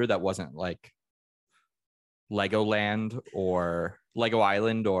computer that wasn't like Legoland or Lego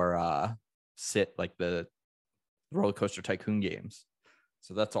Island or like the Roller Coaster Tycoon games.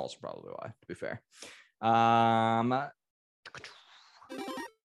 So that's also probably why, to be fair.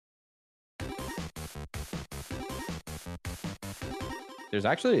 There's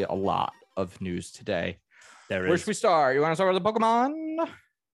actually a lot of news today. Where should we start? You want to start with the Pokemon?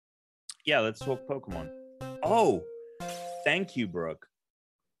 Yeah, let's talk Pokemon. Oh, thank you, Brooke.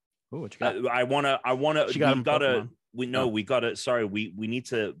 Oh, what you got? I wanna. She got him Pokemon. Sorry, we need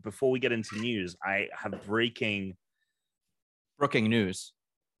to, before we get into news, I have breaking news.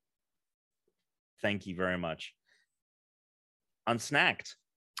 Thank you very much. Unsnacked.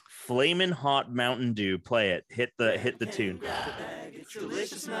 Flamin' Hot Mountain Dew. Play it. Hit the tune. It's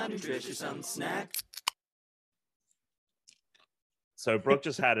delicious, not nutritious, unsnacked. So Brooke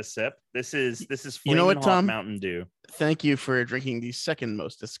just had a sip. This is Flamin' You know what, Hot Tom? Mountain Dew. Thank you for drinking the second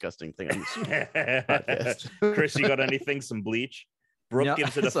most disgusting thing on this podcast. Chris, you got anything? Some bleach? Brooke No,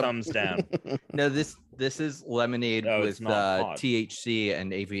 gives it a some- thumbs down. No, this is lemonade Oh, with it's not hot. THC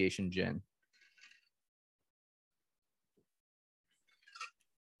and aviation gin.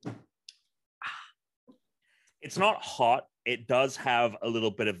 It's not hot. It does have a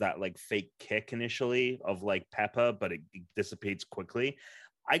little bit of that like fake kick initially of like pepper, but it dissipates quickly.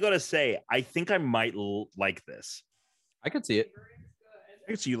 I gotta say, I think I might like this. I could see it.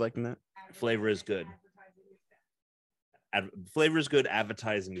 I can see you liking that. Flavor is good. Flavor is good.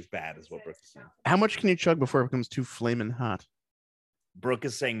 Advertising is bad, is what Brooke is saying. How much can you chug before it becomes too flaming hot? Brooke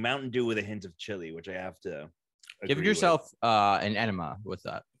is saying Mountain Dew with a hint of chili, which I have to Give agree yourself an enema with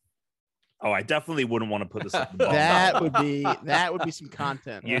that. with. Oh, I definitely wouldn't want to put this at the bottom. That would be some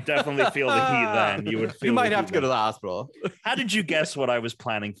content. You definitely feel the heat then. You would feel You might the have heat to go to then. the hospital. How did you guess what I was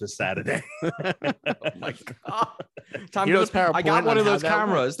planning for Saturday? Oh my god! Tom Here's goes, a PowerPoint I got one on of how those that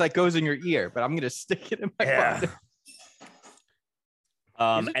cameras that goes in your ear, but I'm gonna stick it in my Yeah. body.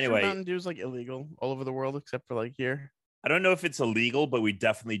 Isn't it true Anyway, Mountain Dew is like illegal all over the world except for like here. I don't know if it's illegal, but we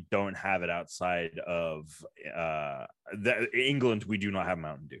definitely don't have it outside of England. We do not have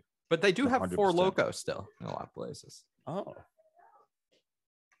Mountain Dew. But they do have 100%. Four Loko still in a lot of places. Oh,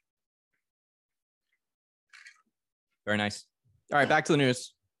 Very nice. All right, back to the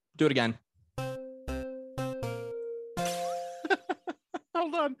news. Do it again.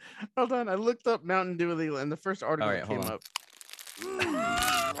 Hold on. I looked up Mountain Dew illegal, and the first article All right, that hold came on. up.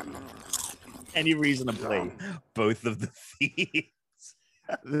 any reason to play both of the themes?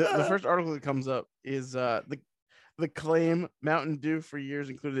 The first article that comes up is the claim Mountain Dew for years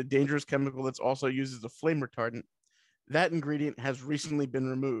included a dangerous chemical that's also used as a flame retardant. That ingredient has recently been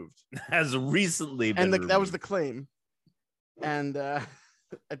removed, Has recently been and that was the removed. claim. And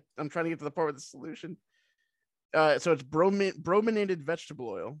I'm trying to get to the part with the solution. So it's brominated vegetable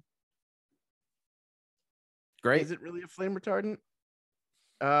oil. Great. Is it really a flame retardant?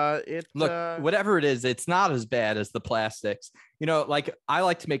 Look, whatever it is, it's not as bad as the plastics. You know, like I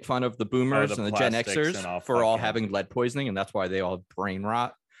like to make fun of the boomers and the Gen plastics Xers and for all fucking- having lead poisoning, and that's why they all have brain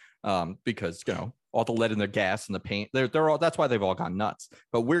rot. Because you know all the lead in their gas and the paint, they're all, that's why they've all gone nuts.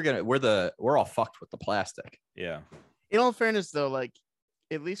 But we're all fucked with the plastic. Yeah. In all fairness, though, like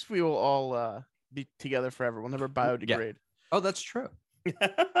at least we will all be together forever. We'll never biodegrade. Oh, that's true.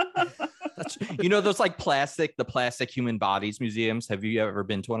 That's, you know, those like the plastic human bodies museums. Have you ever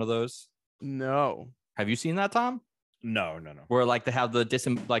been to one of those? No. Have you seen that, Tom? No. Where like they have the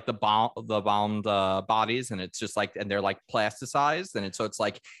bombed bodies, and it's just like, and they're like plasticized, and so it's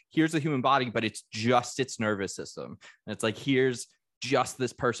like, here's a human body, but it's just its nervous system, and it's like, here's just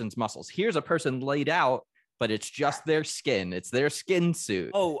this person's muscles. Here's a person laid out, but it's just their skin. It's their skin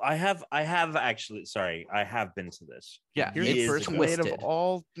suit. Oh, I have actually. Sorry, I have been to this. Yeah, Here's it's a person twisted. made of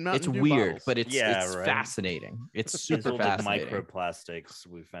all Mountain It's Dew weird, bottles. but it's right. fascinating. It's There's super all the fascinating. microplastics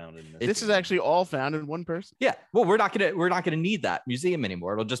we found in this. This is game. actually all found in one person. Yeah, well, we're not gonna need that museum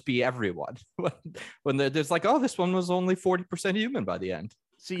anymore. It'll just be everyone. When there's like, oh, this one was only 40% human by the end.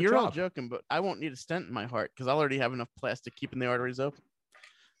 See, Good you're all job. joking, but I won't need a stent in my heart because I'll already have enough plastic keeping the arteries open.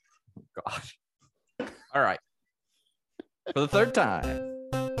 Gosh. All right. For the third time,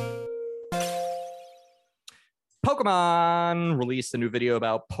 Pokemon released a new video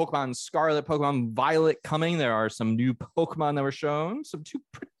about Pokemon Scarlet, Pokemon Violet coming. There are some new Pokemon that were shown, some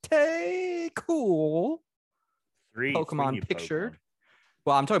pretty cool three Pokemon new pictured.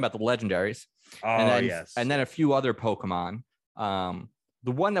 Well, I'm talking about the legendaries. Oh, and then, yes. and then a few other Pokemon.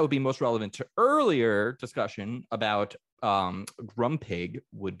 The one that would be most relevant to earlier discussion about Grumpig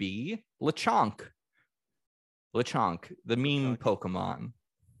would be Lechonk. Lechonk, the meme Pokemon.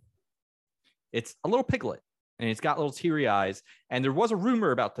 It's a little piglet, and it's got little teary eyes. And there was a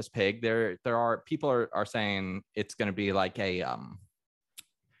rumor about this pig. There are people are saying it's going to be like a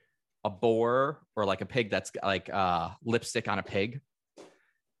boar or like a pig that's like lipstick on a pig,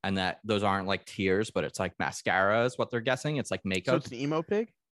 and that those aren't like tears, but it's like mascara is what they're guessing. It's like So makeup. it's an emo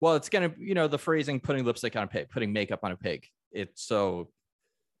pig. Well, it's gonna, you know, the phrasing putting lipstick on a pig, putting makeup on a pig. It's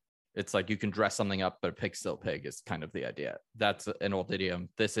like you can dress something up, but a pig's still a pig is kind of the idea. That's an old idiom.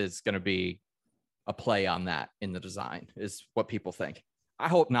 This is going to be a play on that in the design, is what people think. I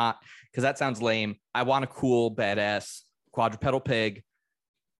hope not, because that sounds lame. I want a cool, badass quadrupedal pig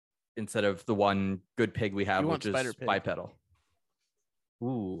instead of the one good pig we have, You want which is spider pig. bipedal.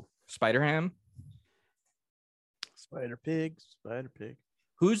 Ooh, Spider Ham. Spider pig. Spider pig.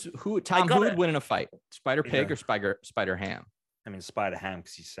 Tom, who gotta- would win in a fight? Spider Pig Yeah. or Spider Ham? I mean, Spider Ham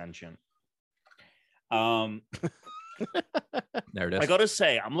because he's sentient. There it is. I gotta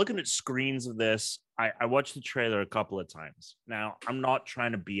say, I'm looking at screens of this. I watched the trailer a couple of times. Now, I'm not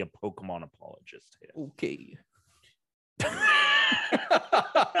trying to be a Pokemon apologist here. Okay.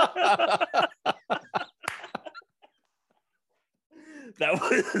 That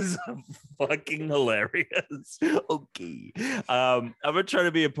was fucking hilarious. Okay. I'm not trying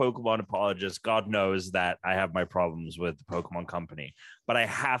to be a Pokemon apologist. God knows that I have my problems with the Pokemon Company. But I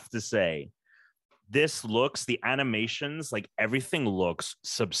have to say, the animations, like everything looks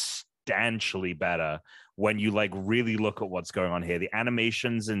substantially better when you like really look at what's going on here. The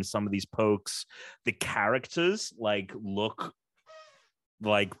animations in some of these pokes, the characters like look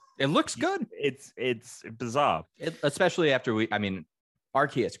like It looks good. it's bizarre. Especially after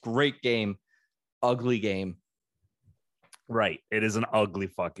Arceus, great game, ugly game. Right. It is an ugly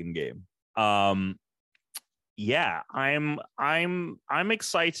fucking game. Yeah, I'm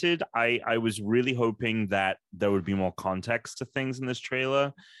excited. I was really hoping that there would be more context to things in this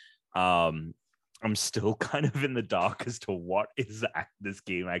trailer. I'm still kind of in the dark as to what this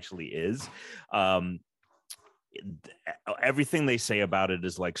game actually is. Everything they say about it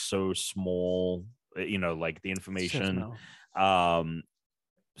is like so small, you know, like the information.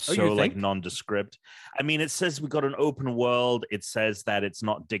 So you like think? nondescript. I mean, it says we got an open world. It says that it's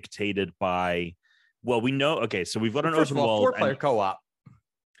not dictated by, well, we know. Okay, so we've got an First open of all, world, 4-player co-op.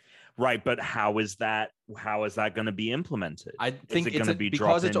 right? But how is that going to be implemented? I think it it's gonna be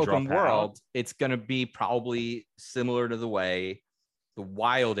because drop it's in, open drop out? world. It's going to be probably similar to the way the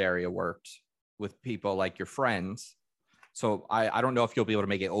wild area worked with people like your friends. So I don't know if you'll be able to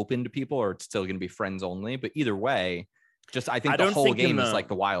make it open to people or it's still going to be friends only. But either way, I think I the don't whole think in game is the- like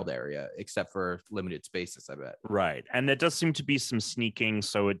the wild area, except for limited spaces. I bet. Right, and there does seem to be some sneaking,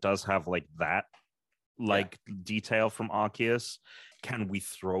 so it does have like that, like detail from Arceus. Can we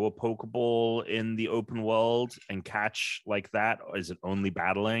throw a Pokeball in the open world and catch like that, or is it only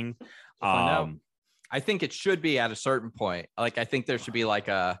battling? find out. I think it should be at a certain point. Like I think there should be like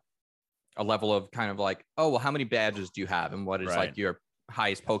a level of kind of like, oh well, how many badges do you have, and what is Right. like your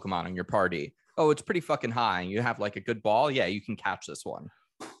highest Pokemon in your party. Oh, it's pretty fucking high. And you have like a good ball. Yeah, you can catch this one.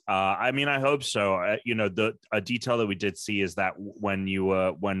 I mean, I hope so. You know, a detail that we did see is that when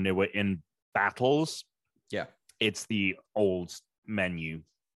they were in battles, yeah, it's the old menu,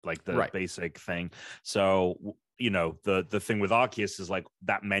 like the basic thing. So you know, the thing with Arceus is like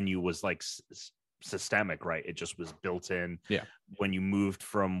that menu was like systemic, right? It just was built in. Yeah. When you moved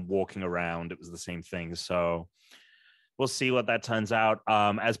from walking around, it was the same thing. So we'll see what that turns out.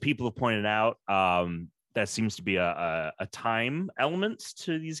 As people have pointed out, there seems to be a time element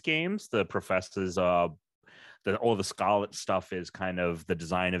to these games. The professors all the Scarlet stuff is kind of the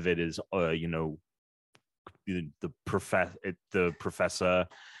design of it is you know, the professor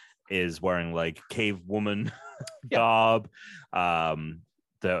is wearing like cave woman garb.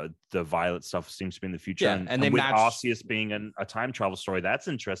 The Violet stuff seems to be in the future. Yeah, and they with match Arceus being a time travel story, that's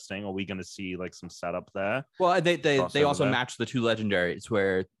interesting. Are we going to see like some setup there? Well, they also there? match the two legendaries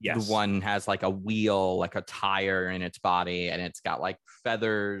where the one has like a wheel, like a tire in its body, and it's got like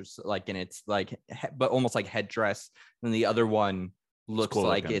feathers, like in its like, but almost like headdress. And the other one looks cool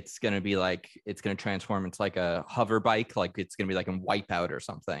like looking. it's gonna be like it's gonna transform. It's like a hover bike, like it's gonna be like a Wipeout or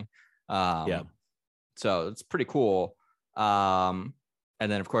something. So it's pretty cool.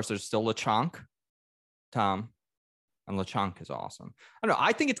 And then of course there's still Lechonk, Tom, and Lechonk is awesome. I don't know.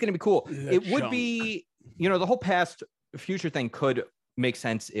 I think it's gonna be cool. It would be, you know, the whole past future thing could make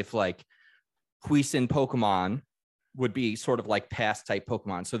sense if like Huisin Pokemon would be sort of like past type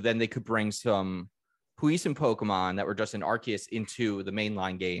Pokemon. So then they could bring some Huisin Pokemon that were just in Arceus into the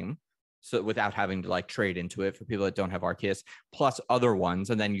mainline game, so without having to like trade into it for people that don't have Arceus, plus other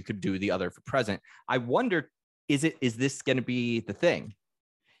ones, and then you could do the other for present. I wonder, is this going to be the thing?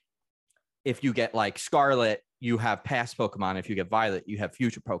 If you get like Scarlet, you have past Pokemon. If you get Violet, you have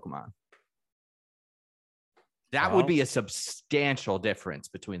future Pokemon. That would be a substantial difference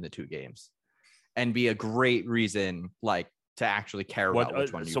between the two games, and be a great reason like to actually care about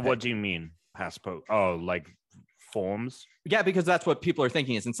which one you pick. What do you mean? Passport? Oh, like forms? Yeah, because that's what people are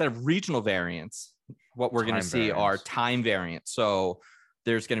thinking is instead of regional variants, what we're going to see are time variants. So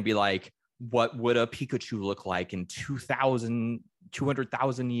there's going to be like, what would a Pikachu look like in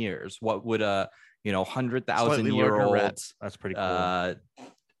 200,000 years? What would a 100,000 year old that's pretty cool.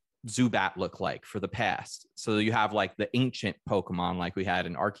 Zubat look like for the past? So you have like the ancient Pokemon like we had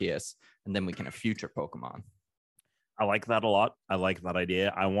in Arceus, and then we can have future Pokemon. I like that a lot. I like that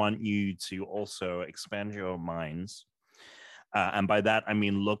idea. I want you to also expand your minds. And by that, I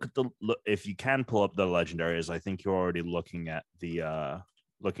mean, look if you can pull up the legendaries. I think you're already looking at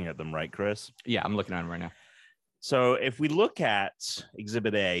them, right, Chris? Yeah, I'm looking at them right now. So if we look at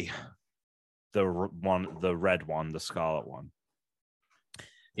Exhibit A, the red one, the Scarlet one.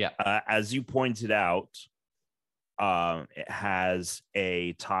 Yeah. As you pointed out, it has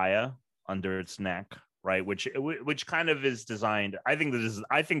a tire under its neck. Right, which kind of is designed. I think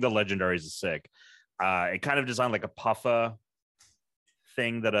the legendaries is sick. It kind of designed like a puffer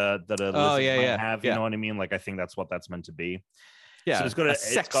thing that a lizard might have. You know what I mean? Like I think that's what that's meant to be. Yeah, so it's got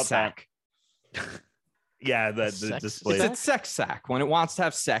sack. Yeah, the display. It's its sex sack. When it wants to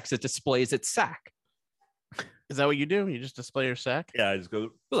have sex, it displays its sack. Is that what you do? You just display your sack? Yeah, I just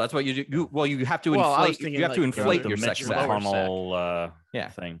go. Well, that's what you do. You have to inflate. You have to inflate your sex sack.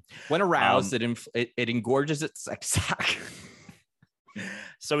 Thing. When aroused, it engorges its sex sack.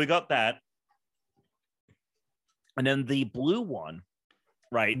 So we got that, and then the blue one,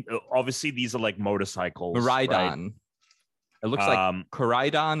 right? Obviously, these are like motorcycles. Miraidon. Right? It looks like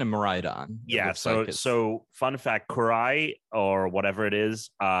Koraidon and Miraidon. Yeah. So fun fact: Kurai or whatever it is,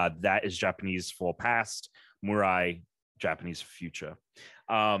 that is Japanese for past. Murai, Japanese for future,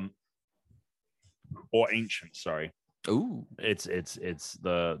 or ancient. Sorry. Ooh, it's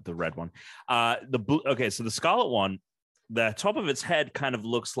the red one. The blue. Okay, so the Scarlet one, the top of its head kind of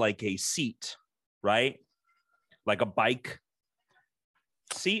looks like a seat, right? Like a bike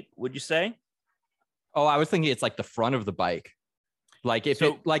seat. Would you say? Oh, I was thinking it's like the front of the bike. Like if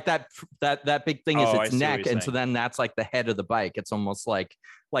it like that big thing is its neck, and so then that's like the head of the bike. It's almost like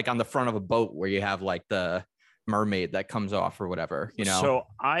on the front of a boat where you have like the mermaid that comes off or whatever, you know. So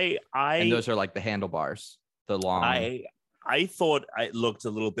and those are like the handlebars, the long. I thought it looked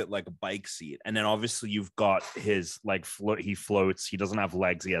a little bit like a bike seat, and then obviously you've got his like he floats. He doesn't have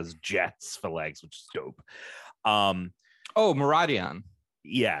legs. He has jets for legs, which is dope. Miraidon.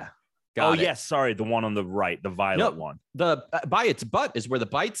 Yeah. Got it. Yes, sorry, the one on the right, the violet one. The by its butt is where the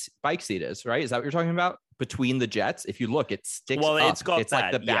bike seat is, right? Is that what you're talking about? Between the jets, if you look, it sticks. Well, up. It's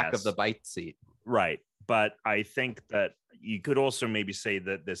like the back of the bike seat, right? But I think that you could also maybe say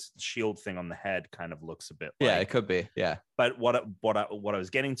that this shield thing on the head kind of looks a bit Yeah, like, it could be. Yeah. but what I was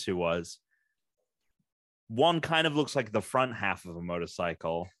getting to was one kind of looks like the front half of a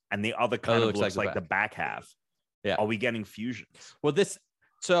motorcycle and the other kind of looks like the back half. Yeah. Are we getting fusions? Well,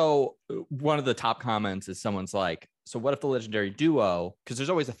 so one of the top comments is someone's like, so what if the legendary duo, because there's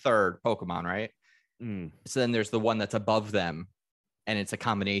always a third Pokemon, right? So then there's the one that's above them and it's a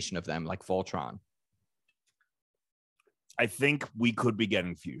combination of them like Voltron. I think we could be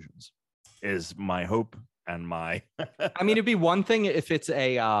getting fusions is my hope and my I mean, it'd be one thing if it's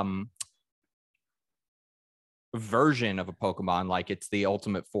a version of a Pokemon, like it's the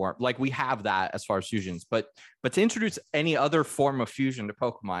ultimate form, like we have that as far as fusions, but to introduce any other form of fusion to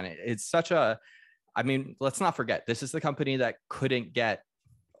Pokemon, it's such a, I mean, let's not forget, this is the company that couldn't get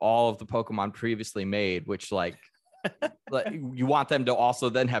all of the Pokemon previously made, which like you want them to also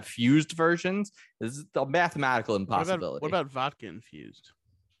then have fused versions. This is a mathematical impossibility. What about vodka infused?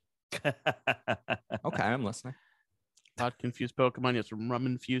 Okay, I'm listening. Vodka infused Pokemon. You have some rum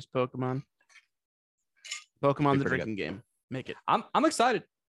infused Pokemon. Pokemon the drinking game. Make it. I'm excited.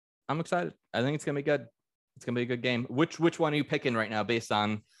 I'm excited. I think it's gonna be good. It's gonna be a good game. Which one are you picking right now based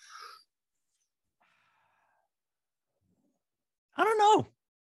on? I don't know.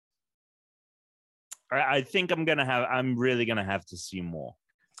 I think I'm really gonna have to see more.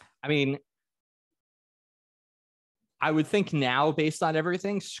 I mean, I would think now, based on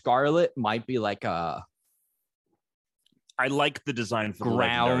everything, Scarlet might be like a. I like the design for the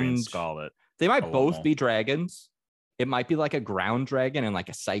Legendary and Scarlet. They might both be dragons. It might be like a ground dragon and like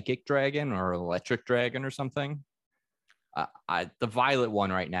a psychic dragon or electric dragon or something. The violet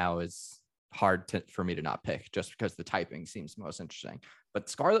one right now is hard for me to not pick just because the typing seems most interesting. But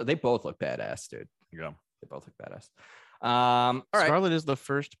Scarlet, they both look badass, dude. Yeah, they both look badass. All right. Scarlet is the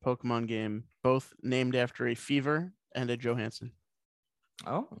first Pokemon game, both named after a fever and a Johansson.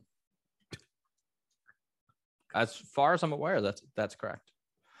 Oh, as far as I'm aware, that's correct.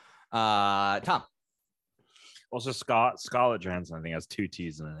 Tom. Also, Scarlett Johansson, I think, has 2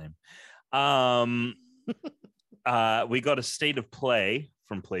 T's in the name. We got a State of Play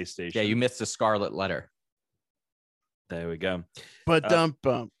from PlayStation. Yeah, you missed a Scarlet letter. There we go. But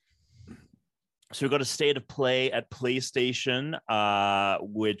bump. So we got a State of Play at PlayStation,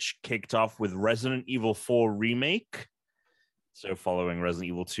 which kicked off with Resident Evil 4 Remake. So following Resident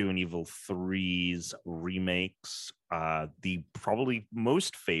Evil 2 and Evil 3's remakes, the probably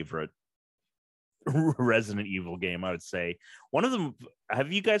most favorite Resident Evil game, I would say. One of them,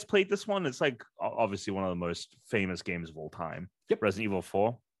 have you guys played this one? It's like obviously one of the most famous games of all time. Yep. Resident Evil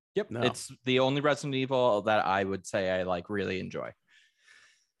 4. Yep. No. It's the only Resident Evil that I would say I like really enjoy.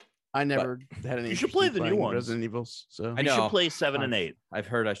 I never had any. You should play the new ones. Resident Evils. So I know. You should play 7 and 8. I've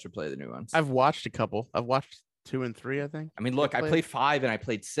heard I should play the new ones. I've watched a couple. I've watched 2 and 3, I think. I mean, look, I played 5 and I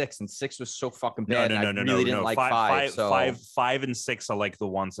played 6, and 6 was so fucking bad. I really didn't like 5. So 5 and 6 are like the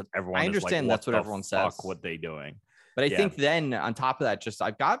ones that everyone. I understand that's what everyone says. What they doing? But I think then on top of that, just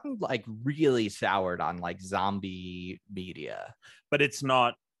I've gotten like really soured on like zombie media. But it's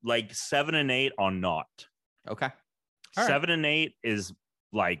not like 7 and 8 are not. Okay. 7 and 8 is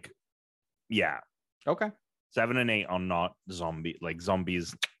like, yeah. Okay. 7 and 8 are not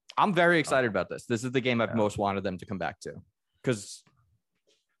zombies. I'm very excited about this. This is the game I've most wanted them to come back to, because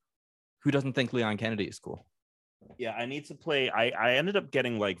who doesn't think Leon Kennedy is cool? Yeah, I need to play. I ended up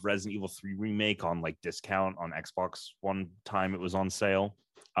getting like Resident Evil 3 Remake on like discount on Xbox one time. It was on sale,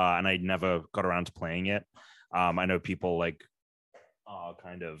 and I never got around to playing it. I know people like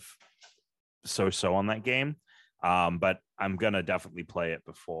kind of so on that game, but I'm gonna definitely play it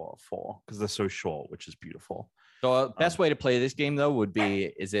before 4 because they're so short, which is beautiful. So best way to play this game though would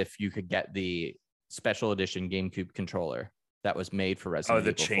be is if you could get the special edition GameCube controller that was made for Resident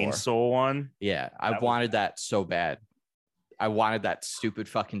Evil 4. The chainsaw one? Yeah, I wanted that so bad. I wanted that stupid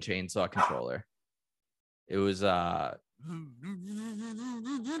fucking chainsaw controller. It was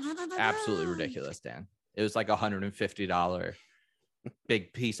absolutely ridiculous, Dan. It was like $150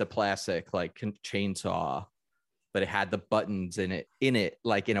 big piece of plastic, like chainsaw, but it had the buttons in it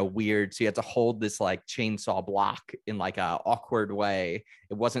like in a weird, so you had to hold this like chainsaw block in like a awkward way.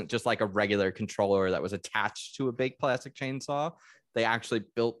 It wasn't just like a regular controller that was attached to a big plastic chainsaw. They actually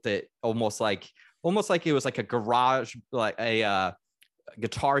built it almost like it was like a garage, like a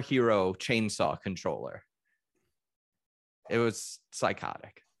Guitar Hero chainsaw controller. It was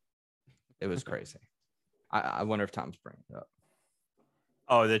psychotic. It was crazy. I wonder if Tom's bringing it up.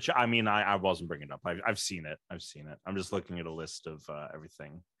 Oh, I wasn't bringing it up. I've seen it. I'm just looking at a list of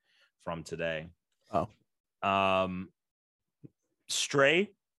everything from today. Oh. Stray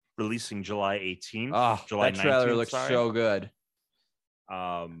releasing July 18th. Oh, July that trailer 19th, looks sorry. so good.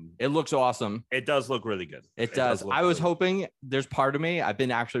 It looks awesome. It does look really good. It does. look I was really hoping, there's part of me, I've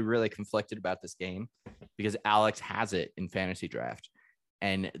been actually really conflicted about this game because Alex has it in fantasy draft.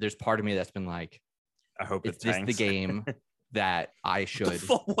 And there's part of me that's been like, good. I hope is it this the tanks. game that I should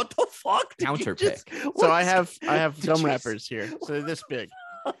What the fuck? Did you counter just- pick? So what I have did gum you wrappers here. So they're this big.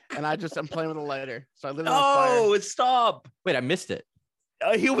 And I'm playing with a lighter. So I lit it on fire. No, stop. Wait, I missed it.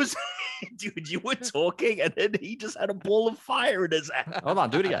 He was, dude, you were talking and then he just had a ball of fire in his hand. Hold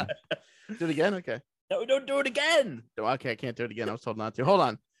on, do it again. Do it again? Okay. No, don't do it again. Oh, okay, I can't do it again. I was told not to. Hold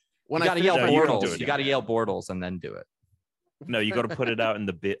on. When You got to finish yell No, my you can do Bortles. it You got to again. yell Bortles and then do it. No, you got to put it out in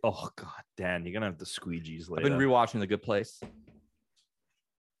the bit. Oh, God, Dan, you're going to have the squeegees I've later. been rewatching The Good Place.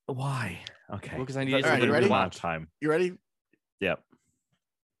 Why? Okay. Because I need All right, something you to ready? Amount of rewatch. time. You ready? Yep.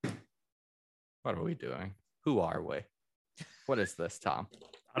 What are we doing? Who are we? What is this, Tom?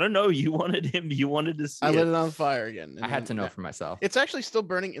 I don't know. You wanted him. You wanted to see I it. lit it on fire again. and I had then- to know for myself. It's actually still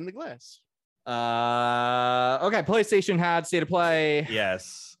burning in the glass. Okay, PlayStation had State of Play.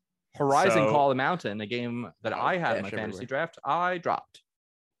 Yes. Horizon So- Call of the Mountain, a game that Oh, I had in my dash fantasy everywhere. draft. I dropped.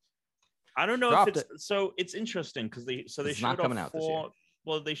 I don't know Dropped if it's so. It's interesting because they It's showed not off coming out this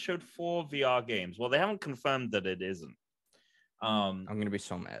year. they showed 4 VR games. Well, they haven't confirmed that it isn't. I'm gonna be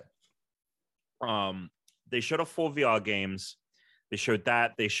so mad. They showed off 4 VR games. They showed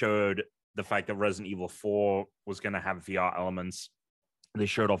that. They showed the fact that Resident Evil 4 was going to have VR elements. They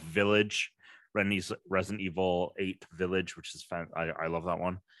showed off Village, Resident Evil 8 Village, which is fan. I love that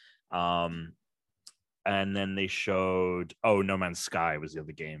one. And then they showed No Man's Sky was the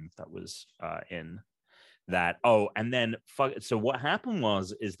other game that was in that. Oh, and then so what happened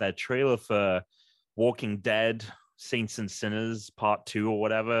is that trailer for Walking Dead Saints and Sinners Part 2 or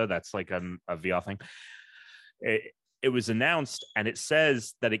whatever, that's like a VR thing. It was announced and it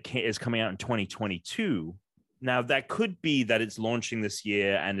says that it is coming out in 2022. Now that could be that it's launching this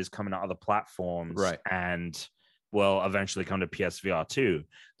year and is coming to other platforms, Right. and will eventually come to PSVR 2.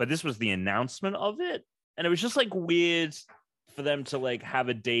 But this was the announcement of it, and it was just like weird for them to like have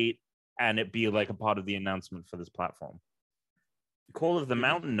a date and it be like a part of the announcement for this platform. Call of the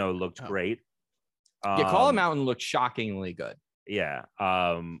Mountain looked Oh. great. Yeah, Call of the Mountain looks shockingly good. Yeah.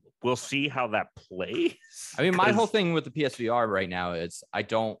 We'll see how that plays. I mean, my whole 'cause- thing with the PSVR right now is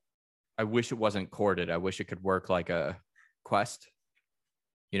I wish it wasn't corded. I wish it could work like a Quest,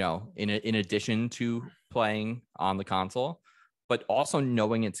 in addition to playing on the console, but also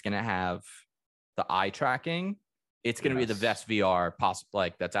knowing it's going to have the eye tracking. It's going to be the Yes. best VR possible,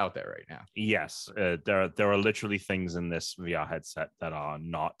 that's out there right now. Yes, there are literally things in this VR headset that are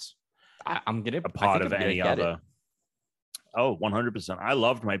not I'm going to a part of any other. Oh, 100%. I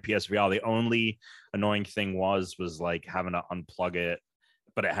loved my PSVR. The only annoying thing was like having to unplug it,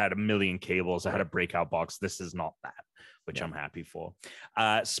 but it had a million cables. It had a breakout box. This is not that, which I'm happy for.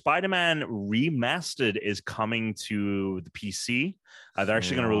 Spider-Man Remastered is coming to the PC. They're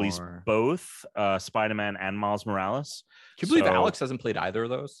actually going to release Sure. both Spider-Man and Miles Morales. Can you believe So- Alex hasn't played either of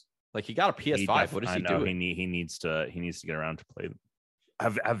those? Like, he got a PS5. What is I he know, doing? He needs to get around to play them.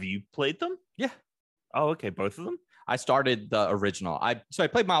 Have you played them? Yeah. Oh, okay. Both of them? I started the original. I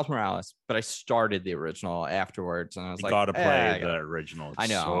played Miles Morales, but I started the original afterwards, and I was You like, gotta play I the gotta- original. I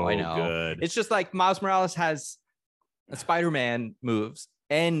It's know, I so know. Good. It's just like Miles Morales has a Spider-Man moves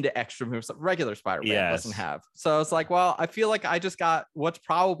and extra moves that regular Spider-Man doesn't Yes. have. So it's like, well, I feel like I just got what's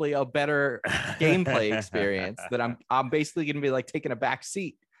probably a better gameplay experience that I'm basically gonna be like taking a back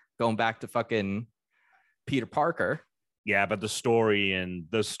seat, going back to fucking Peter Parker. Yeah, but the story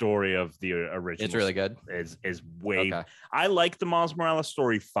of the original It's really good. is way. Okay. I like the Miles Morales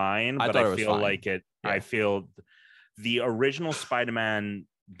story fine, I but thought it I was feel fine. like it. Yeah. I feel the original Spider-Man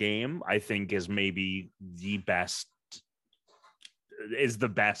game, I think, is maybe the best. Is the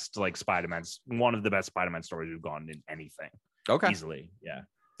best like Spider-Man's one of the best Spider-Man stories we've gotten in anything Okay. easily. Yeah.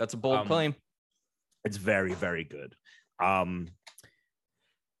 That's a bold claim. It's very, very good.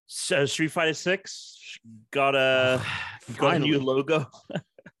 So Street Fighter 6 got a new Finally. logo.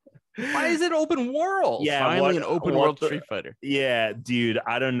 Why is it open world? Yeah, Finally, what- an open what world the- Street Fighter. Yeah, dude,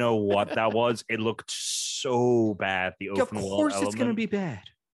 I don't know what that was. It looked so bad. The Of open world course it's gonna element. be bad.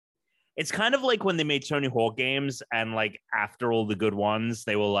 It's kind of like when they made Tony Hawk games, and like after all the good ones,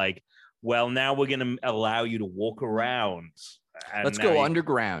 they were like, "Well, now we're gonna allow you to walk around." And Let's now go you-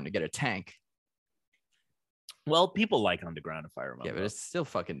 underground to get a tank. Well, people like underground, if I remember. Yeah, but it's still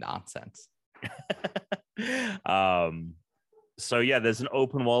fucking nonsense. So yeah, there's an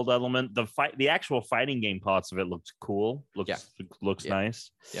open world element. The actual fighting game parts of it looked cool. Looks Yeah.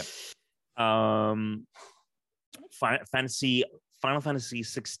 nice. Yep. Fantasy Final Fantasy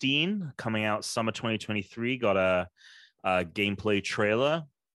 16 coming out summer 2023 got a gameplay trailer.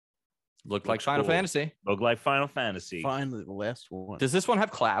 Looked like Looks Final cool. Fantasy. Looked like Final Fantasy. Finally, the last one. Does this one have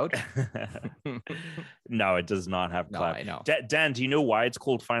Cloud? No, it does not have No, Cloud. I know. Dan, do you know why it's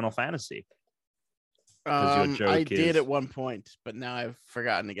called Final Fantasy? 'Cause your joke I did is- at one point, but now I've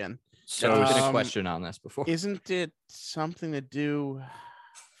forgotten again. So So there's been a Um, question on this before. Isn't it something to do?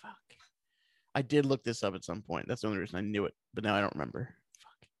 Fuck. I did look this up at some point. That's the only reason I knew it, but now I don't remember.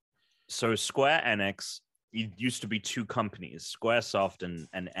 Fuck. so Square Enix, it used to be two companies, Squaresoft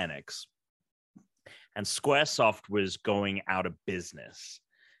and Enix. And Squaresoft was going out of business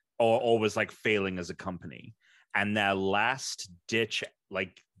or was like failing as a company. And their last ditch,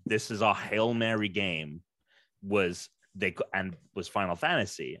 like this is our Hail Mary game, was Final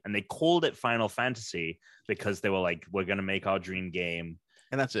Fantasy. And they called it Final Fantasy because they were like, we're gonna make our dream game.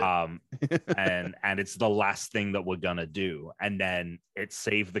 And that's it. And it's the last thing that we're gonna do. And then it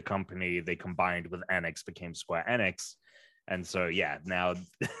saved the company. They combined with Enix, became Square Enix. And so yeah, now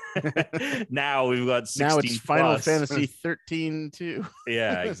now we've got 16 now it's Final plus. Fantasy 13 too.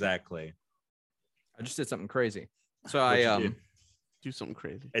 Yeah, exactly. I just did something crazy. So What'd I you do? Do something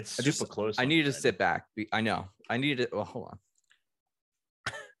crazy. It's I super just- close. I on needed to Friday. sit back. I know. I needed it. Well, hold on.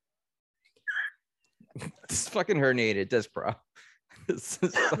 This fucking herniated disc, bro. This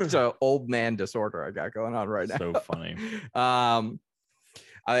is such an old man disorder I got going on right now. So funny.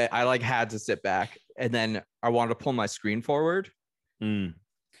 I like had to sit back, and then I wanted to pull my screen forward, Mm.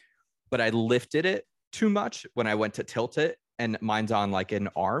 but I lifted it too much when I went to tilt it, and mine's on like an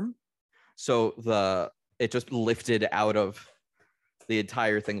arm, so it just lifted out of the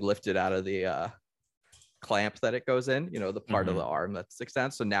entire thing, lifted out of the clamp that it goes in, the part of the arm that sticks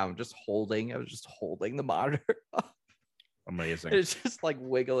down. So now I was just holding the monitor up. Amazing. It's just like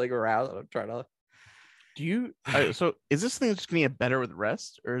wiggling around. And I'm trying to. Do you? So is this thing just gonna get better with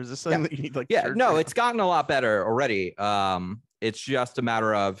rest, or is this something that you need like? Yeah, surgery no, on? it's gotten a lot better already. It's just a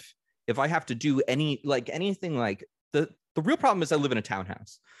matter of if I have to do anything like the real problem is I live in a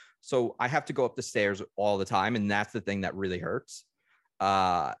townhouse. So I have to go up the stairs all the time, and that's the thing that really hurts.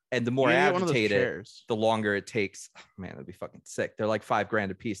 And the more You I need one of those agitate it, chairs. the longer it takes. Oh, man, that'd be fucking sick. They're like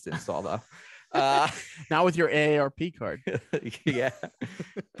 $5,000 a piece to install though. Not with your AARP card. Yeah,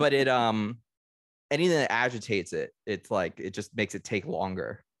 but anything that agitates it, it's like it just makes it take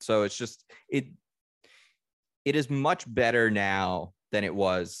longer. So it's just it is much better now than it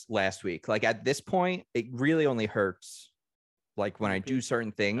was last week. Like at this point, it really only hurts like when I do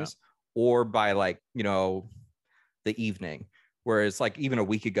certain things or by like, the evening. Whereas like even a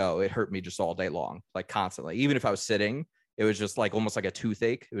week ago, it hurt me just all day long, like constantly. Even if I was sitting, it was just like almost like a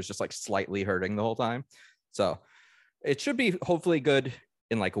toothache. It was just like slightly hurting the whole time. So it should be hopefully good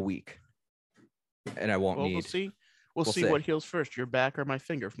in like a week. And I won't Well, need. we'll see. We'll we'll see see. what heals first, your back or my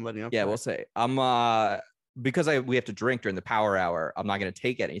finger from letting up. Yeah, we'll say. I'm because we have to drink during the power hour. I'm not going to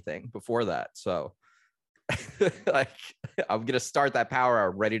take anything before that. So like I'm going to start that power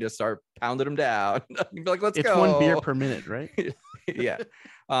hour ready to start pounding them down. Be like, let's It's go. one beer per minute, right? Yeah.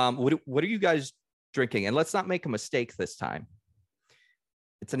 What are you guys drinking? And let's not make a mistake this time.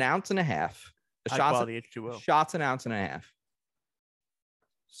 It's 1.5 ounces. High Shots quality H2O. shots 1.5 ounces.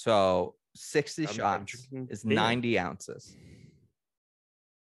 So 60 I'm shots drinking is beer. 90 ounces.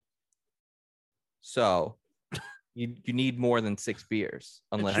 So you need more than 6 beers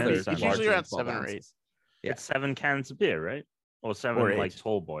unless should be- there's it's larger usually than around 12 7 or 8. ounces. Yeah. It's 7 cans of beer, right? Or 7 Or like 8.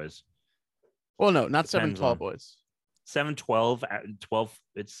 tall boys. Well, no, not 7 Depends tall on- boys. 7, 12, 12.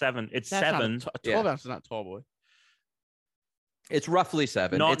 It's 7. It's That's not 7. a 12 Yeah. ounce is not tall boy. It's roughly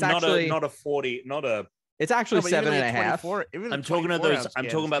 7. Not It's actually not a 40. Not a. it's actually No, but even 7 and a a half. 24 even a I'm talking about 24 those. ounce I'm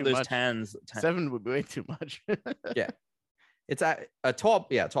can talking is about too those much. 10s. 7 would be way too much. It's a tall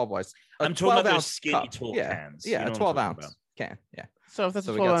boys. A I'm talking about 12 those ounce skinny cup. tall Yeah. cans. Yeah, You know a what I'm 12 talking ounce about. can. Yeah. So if that's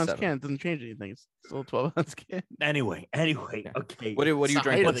So a we got 12 ounce 7. can, it doesn't change anything. It's still a 12 ounce can. Anyway. Yeah. Okay. What are you It's the height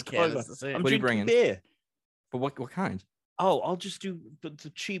drinking? of the What's can going is on? the same. I'm What are you drinking bringing? beer. But what kind? Oh, I'll just do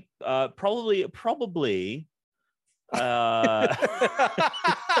the cheap. Probably.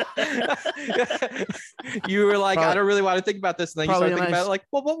 You were like, I Probably- don't really want to think about this. And then you probably started a thinking about nice- it like,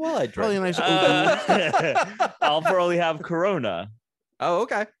 well, what will I Probably a drink? nice OD. I'll probably have Corona. Oh,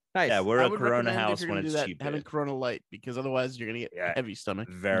 okay. Nice. Yeah, we're I a would Corona recommend if house you're when gonna it's do that, cheap. having Corona Light, because otherwise you're gonna get Yeah. heavy stomach.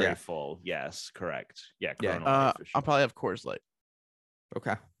 Very Yeah. full. Yes, correct. Yeah, Yeah. Corona Light for sure. I'll probably have Coors Light.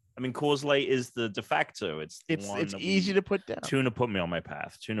 Okay. I mean, Coors Light is the de facto. It's the one It's that easy to put down. Tuna put me on my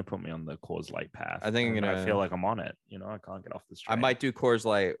path. Tuna put me on the Coors Light path. I think I'm and I gonna- feel like I'm on it. I can't get off this I train. might do Coors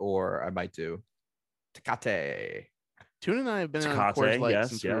Light or I might do Tecate. Tuna and I have been on Tecate, Coors Light yes,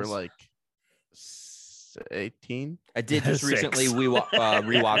 since we were yes. like 18. I did just Six. recently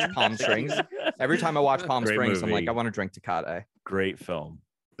rewatch Palm Springs. Every time I watch Palm Great Springs, I'm like, movie. I want to drink Tecate. Great film.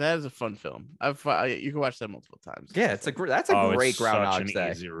 That is a fun film. You can watch that multiple times. Yeah, that's a great it's Groundhog such Day.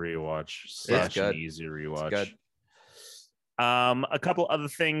 an easy rewatch. Such an good. easy rewatch. good. A couple other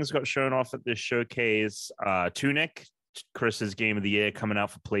things got shown off at this showcase. Tunic, Chris's game of the year, coming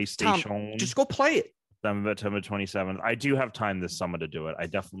out for PlayStation. Tom, just go play it. September 27th. I do have time this summer to do it. I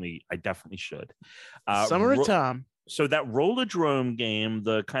definitely should. Summer of Tom. So that Rollerdrome game,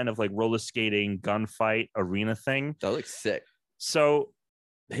 the kind of like roller skating gunfight arena thing. That looks sick. So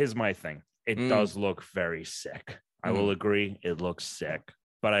here's my thing. It Mm. does look very sick. I will agree. It looks sick.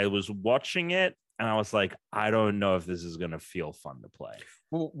 But I was watching it and I was like, I don't know if this is going to feel fun to play.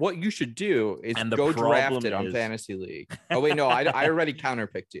 Well, what you should do is And the go draft problem it on is- Fantasy League. Oh, wait, no, I already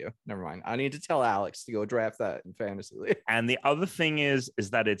counterpicked you. Never mind. I need to tell Alex to go draft that in Fantasy League. And the other thing is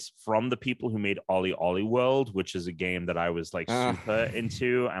that it's from the people who made Ollie Ollie World, which is a game that I was like super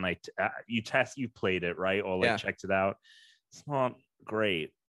into. And you played it, right? Or like Yeah. checked it out. It's not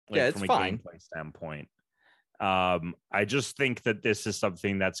great. Like, Yeah, it's from a fine. gameplay standpoint. I just think that this is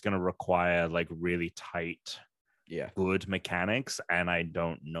something that's going to require like really tight, Yeah. good mechanics. And I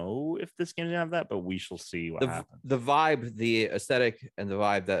don't know if this game's gonna have that, but we shall see what happens. The vibe, the aesthetic, and the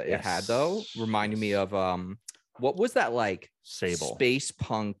vibe that it had though reminded me of what was that like Sable. space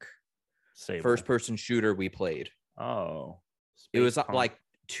punk Sable. first person shooter we played? Oh. It was Space Punk. like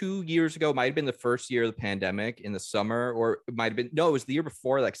 2 years ago. Might have been the first year of the pandemic in the summer, or it might have been it was the year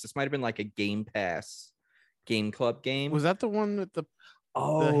before that. 'Cause this might have been like a Game Pass Game Club game. Was that the one with the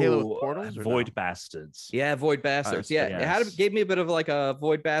Oh, Halo with portals or Void no? Bastards. Yeah, Void Bastards. see. Yes. Gave me a bit of like a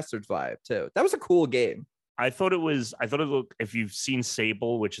Void Bastards vibe too. That was a cool game. I thought it looked, if you've seen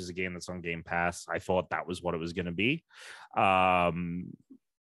Sable, which is a game that's on Game Pass, I thought that was what it was going to be. Yeah,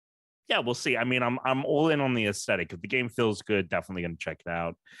 we'll see. I mean, I'm all in on the aesthetic. If the game feels good, definitely going to check it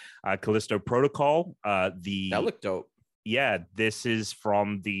out. Callisto Protocol. That looked dope. Yeah, this is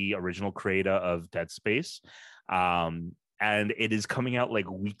from the original creator of Dead Space. And it is coming out like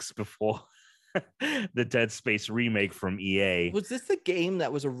weeks before the Dead Space remake from EA. Was this the game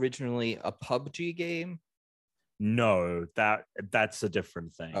that was originally a PUBG game? No, that's a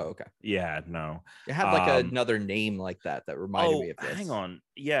different thing. Oh, okay. Yeah, no. It had like another name like that reminded me of this. Hang on.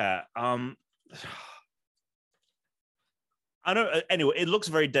 Yeah. I don't. Anyway, it looks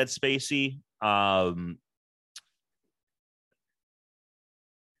very Dead Spacey.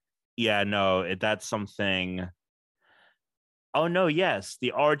 Yeah, no, that's something. Oh no, yes.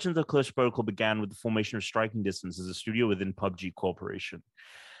 The origins of Callisto Protocol began with the formation of Striking Distance as a studio within PUBG Corporation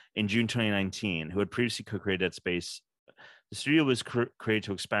in June 2019, who had previously co-created Dead Space. The studio was created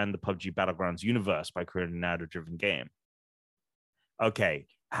to expand the PUBG Battlegrounds universe by creating a narrative-driven game. Okay.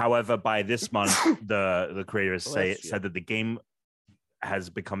 However, by this month, the creators said that the game has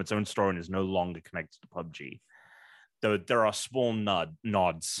become its own story and is no longer connected to PUBG. Though there are small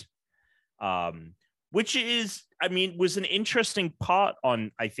nods. Which is, I mean, was an interesting part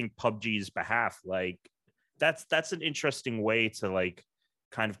on, I think, PUBG's behalf. Like, that's an interesting way to like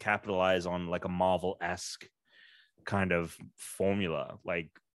kind of capitalize on like a Marvel-esque kind of formula. Like,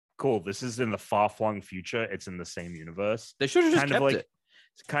 cool, this is in the far-flung future. It's in the same universe. They should have just kept it.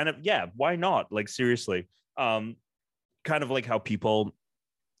 Kind of, yeah, why not? Like, seriously. Kind of like how people,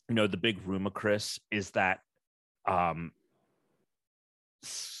 the big rumor, Chris, is that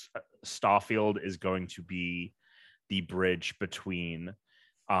Starfield is going to be the bridge between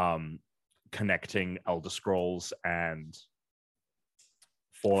connecting Elder Scrolls and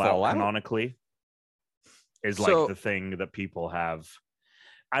Fallout canonically, is like the thing that people have.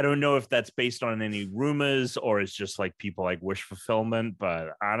 I don't know if that's based on any rumors or it's just like people like wish fulfillment, but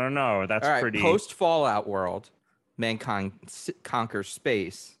I don't know. That's pretty post Fallout world. Mankind conquers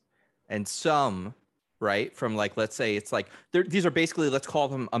space, and some right from like, let's say it's like these are basically, let's call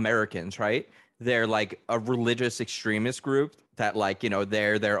them Americans, right? They're like a religious extremist group that like,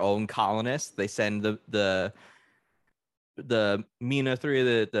 they're their own colonists. They send the Mina 3,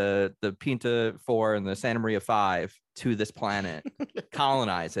 the Pinta 4, and the Santa Maria 5 to this planet,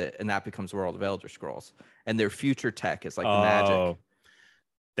 colonize it, and that becomes the world of Elder Scrolls. And their future tech is like the magic.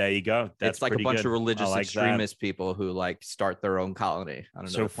 There you go. That's it's like a bunch of religious like extremist people who like start their own colony. I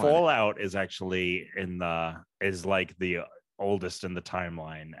don't know. So Fallout is actually is like the oldest in the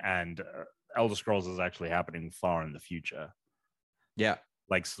timeline, and Elder Scrolls is actually happening far in the future. Yeah,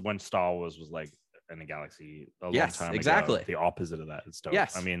 like when Star Wars was like in a galaxy a long time exactly ago. The opposite of that. It's dope.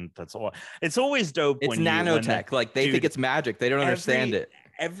 Yes, I mean that's all. It's always dope. It's nanotech. Like they think it's magic. They don't understand it.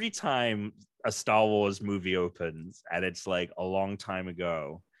 Every time a Star Wars movie opens and it's like a long time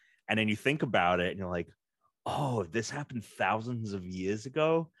ago, and then you think about it and you're like, oh, this happened thousands of years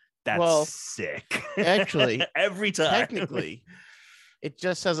ago. That's Well, sick. actually, every time. Technically, it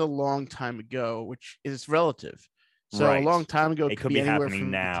just says a long time ago, which is relative. So Right. a long time ago It could be anywhere happening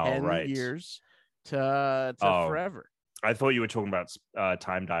from now, 10 right? years to Oh. forever. I thought you were talking about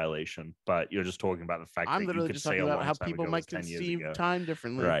time dilation, but you're just talking about the fact I'm that you literally could just say talking a about long how time people ago might was 10 years conceive ago. time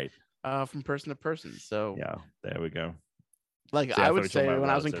differently, Right. from person to person. So, Yeah, there we go. like, See, I I thought you would were talking say about when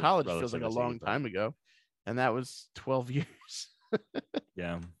I was in relative- college, it feels like a relativity, long but- time ago, and that was 12 years,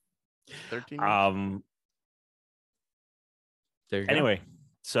 Yeah. 13 years. There you go. Anyway,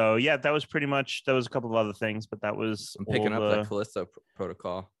 so yeah, that was pretty much. There was a couple of other things, but that was. I'm picking all up the, that Callisto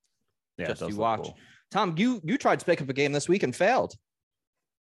protocol. Yeah, just it does you look watch. cool. Tom, you tried to pick up a game this week and failed.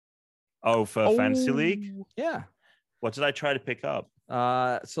 Oh, for Fantasy League, Yeah. what did I try to pick up?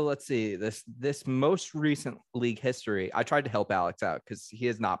 So let's see this most recent league history. I tried to help Alex out because he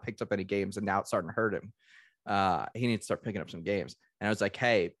has not picked up any games and now it's starting to hurt him. He needs to start picking up some games. And I was like,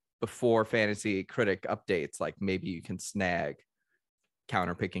 hey, before Fantasy Critic updates, like maybe you can snag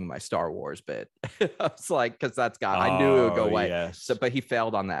counterpicking my Star Wars bid. I was like, because I knew it would go away. Yes. So, but he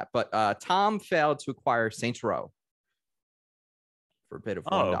failed on that. But Tom failed to acquire Saints Row for a bid of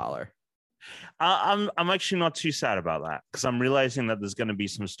 $1. I'm actually not too sad about that because I'm realizing that there's going to be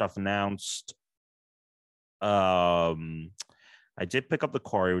some stuff announced. I did pick up the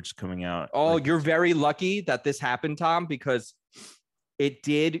Quarry, which is coming out. Oh, like, you're very lucky that this happened, Tom, because it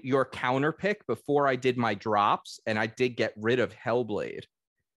did your counter pick before I did my drops, and I did get rid of Hellblade.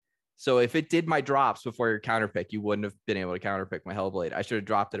 So if it did my drops before your counter pick, you wouldn't have been able to counter pick my Hellblade. I should have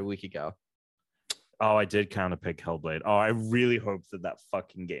dropped it a week ago. Oh, I did counter pick Hellblade. Oh, I really hope that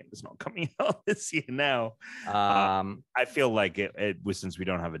fucking game is not coming out this year now. I feel like it was, since we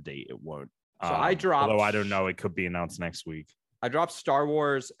don't have a date, it won't. So I dropped. Although I don't know, it could be announced next week. I dropped Star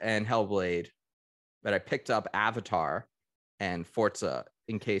Wars and Hellblade, but I picked up Avatar and Forza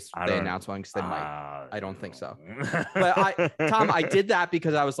in case they announce one because they might. I don't think so. But Tom, I did that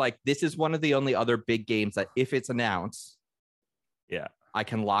because I was like, this is one of the only other big games that if it's announced, yeah, I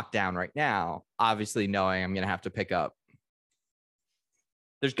can lock down right now. Obviously, knowing I'm gonna have to pick up.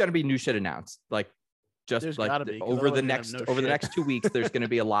 There's gonna be new shit announced, like just There's like gotta be, 'cause over the otherwise next we're gonna have no next 2 weeks. There's gonna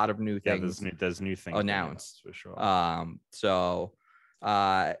be a lot of new yeah, things. there's new things being announced. for sure. So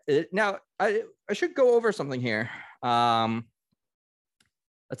now I should go over something here.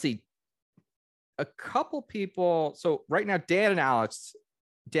 Let's see. A couple people. So right now, Dan and Alex.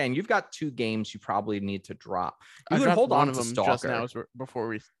 Dan, you've got 2 games you probably need to drop. You I would dropped hold one on of to them Stalker. just now before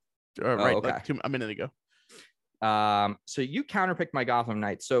we, okay. like a minute ago. So you counterpicked my Gotham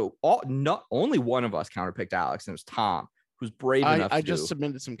Knights. So not only one of us counterpicked Alex, and it was Tom, who's brave enough. I to just do.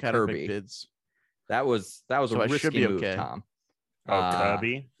 submitted some Kirby. counterpick bids. That was So a I should risky be move, okay. Tom.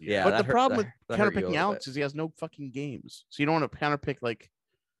 Kirby. Yeah, But that the hurt- problem that with hurt you a counterpicking little Alex bit. is he has no fucking games. So you don't want to counterpick like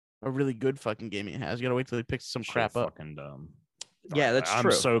a really good fucking game he has. You gotta wait till he picks some crap up. Fucking dumb. Yeah, that's I'm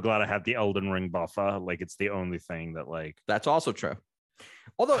true. so glad I had the Elden Ring buffer. Like, it's the only thing that, like, That's also true.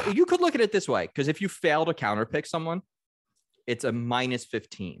 Although you could look at it this way, because if you fail to counterpick someone, it's a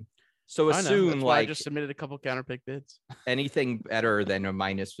 -15. So I know, assume that's why I like just submitted a couple counterpick bids. anything better than a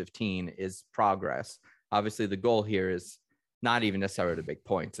 -15 is progress. Obviously, the goal here is not even necessarily to make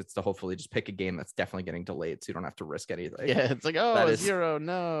points. It's to hopefully just pick a game that's definitely getting delayed, so you don't have to risk anything. Yeah, it's like, oh, That a is- 0.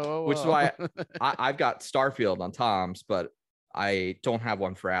 No. Oh, Which is well. why I've got Starfield on Tom's, but I don't have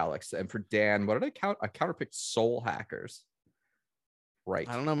one for Alex. And for Dan, what did I count? I counterpicked Soul Hackers. Right.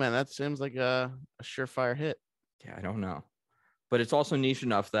 I don't know, man. That seems like a surefire hit. Yeah, I don't know. But it's also niche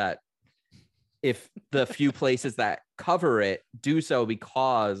enough that if the few places that cover it do so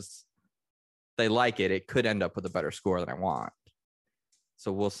because they like it, it could end up with a better score than I want.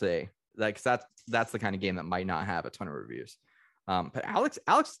 So we'll see. Like that's the kind of game that might not have a ton of reviews. But Alex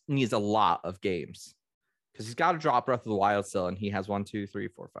needs a lot of games because he's got to drop Breath of the Wild still, and he has 1, 2, 3,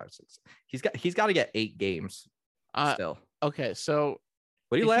 4, 5, 6. He's got to get 8 games still. Okay, so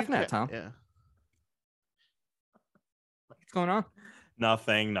What are you if laughing at, Tom? Yeah. What's going on?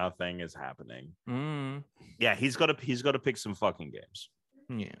 nothing is happening. Yeah, he's got to pick some fucking games,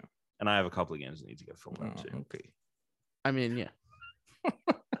 Yeah. and I have a couple of games that need to get filled out too. Okay. I mean, yeah.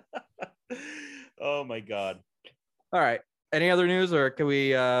 Oh my god. All right. Any other news, or can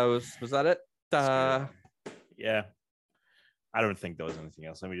we? Was that it? Yeah. I don't think there was anything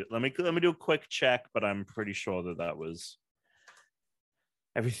else. Let me do a quick check, but I'm pretty sure that was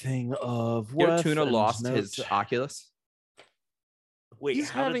everything of You know, worth Tuna and lost note. his Oculus. Wait,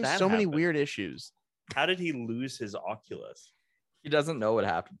 He's how did having that so many happen? weird issues. How did he lose his Oculus? He doesn't know what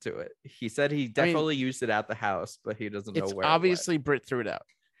happened to it. He said he definitely used it at the house, but he doesn't know It's where. obviously Brit threw it out.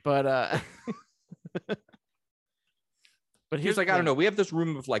 But But He's here's like, the I don't thing. know. We have this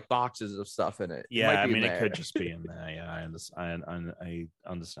room of like boxes of stuff in it. Yeah, might I be in mean, it there. could just be in there. Yeah, I understand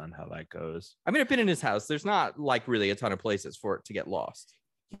how that goes. I mean, I've been in his house. There's not like really a ton of places for it to get lost.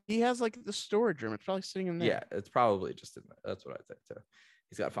 He has like the storage room. It's probably sitting in there. Yeah, it's probably just in there. That's what I think too.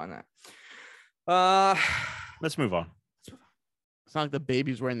 He's got to find that. Let's move on. It's not like the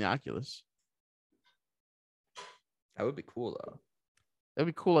baby's wearing the Oculus. That would be cool though. That'd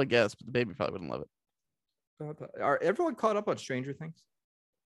be cool, I guess, but the baby probably wouldn't love it. Are everyone caught up on Stranger Things?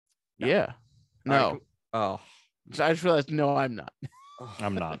 No. Yeah. All right, No. cool. Oh, So I just realized, no, I'm not.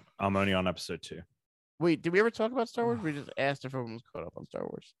 I'm not. I'm only on episode 2. Wait, did we ever talk about Star Wars? We just asked if everyone was caught up on Star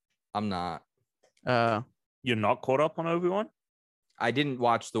Wars. I'm not. You're not caught up on Obi-Wan? I didn't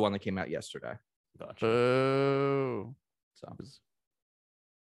watch the one that came out yesterday. Gotcha. Oh. So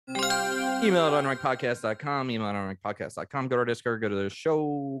email at unrankpodcast.com, email at unrankpodcast.com, go to our Discord, go to the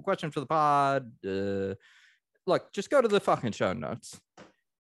show, question for the pod. Look, just go to the fucking show notes.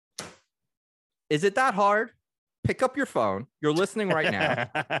 Is it that hard? Pick up your phone. You're listening right now.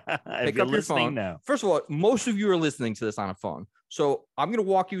 Pick up your phone. now. First of all, most of you are listening to this on a phone. So I'm going to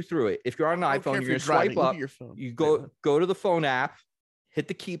walk you through it. If you're on an I don't care iPhone, if you're going to driving, swipe look up. at your phone. You go to the phone app, hit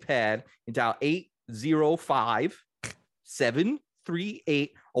the keypad, and dial 805-738,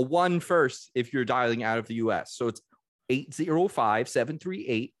 a 1 first if you're dialing out of the US. So it's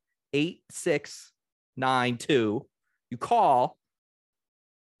 805-738-8692. You call,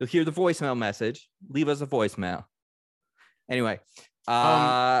 you'll hear the voicemail message. Leave us a voicemail. Anyway,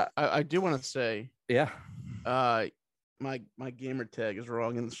 I do want to say, yeah. my gamer tag is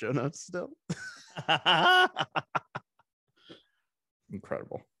wrong in the show notes still.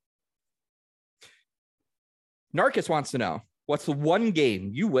 Incredible. Narcus wants to know, what's the one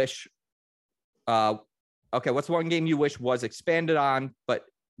game you wish what's the one game you wish was expanded on but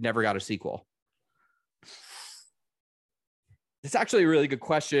never got a sequel? It's actually a really good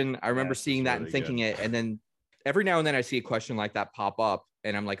question. I remember seeing that and thinking it, and then every now and then I see a question like that pop up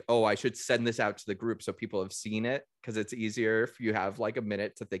and I'm like, oh, I should send this out to the group so people have seen it, because it's easier if you have like a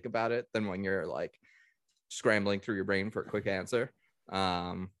minute to think about it than when you're like scrambling through your brain for a quick answer.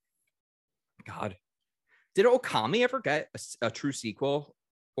 God, did Okami ever get a true sequel,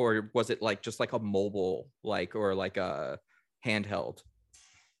 or was it like just like a mobile, like, or like a handheld?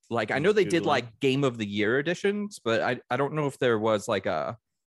 Like, I know they did like Game of the Year editions, but I don't know if there was like a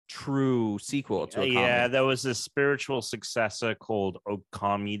true sequel to Okami. Yeah, there was a spiritual successor called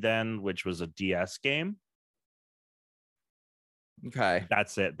Okami then, which was a DS game. Okay.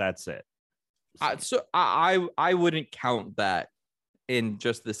 That's it. So I wouldn't count that, in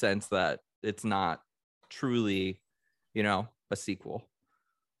just the sense that it's not truly, a sequel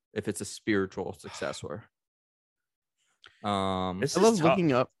if it's a spiritual successor. I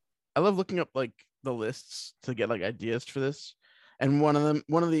love looking up like the lists to get like ideas for this, and one of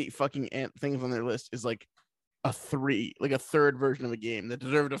the fucking things on their list is like a third version of a game that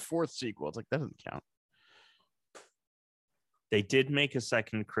deserved a 4th sequel. It's like, that doesn't count. They did make a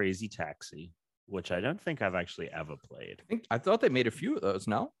second Crazy Taxi, which I don't think I've actually ever played. I thought they made a few of those.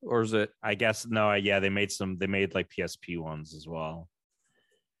 No, or is it? I guess no. Yeah, they made like PSP ones as well.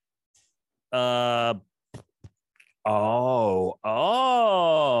 Oh.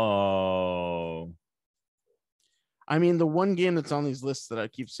 I mean, the one game that's on these lists that I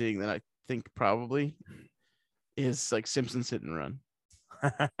keep seeing that I think probably is like Simpsons Hit and Run.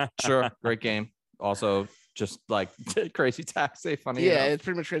 Sure, great game. Also, just like Crazy Taxi, funny. Yeah, it's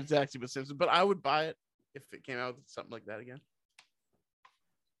pretty much Crazy Taxi with Simpsons, but I would buy it if it came out with something like that again.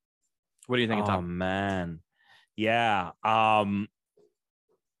 What do you think, Oh Tom? man, yeah.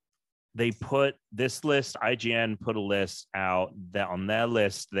 They put this list. IGN put a list out that on their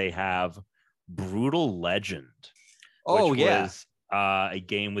list they have Brutal Legend. Oh, which yeah. was a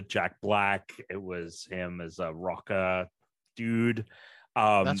game with Jack Black. It was him as a rocker dude.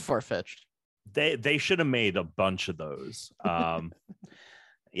 That's far-fetched. They should have made a bunch of those.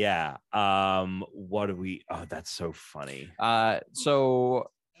 Yeah. What do we? Oh, that's so funny. So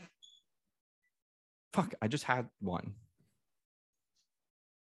fuck, I just had one.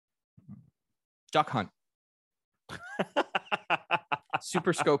 Duck Hunt.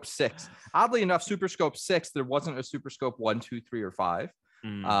 Super Scope 6. Oddly enough, Super Scope 6, there wasn't a Super Scope 1, 2, 3, or 5.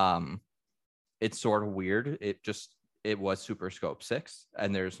 It's sort of weird. It was Super Scope 6,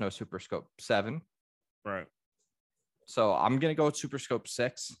 and there's no Super Scope 7. Right. So I'm gonna go with Super Scope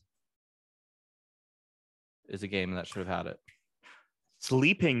 6. Is a game that should have had it.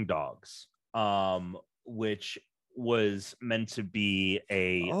 Sleeping Dogs, which was meant to be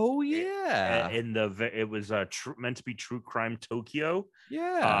Oh yeah, it was meant to be True Crime Tokyo.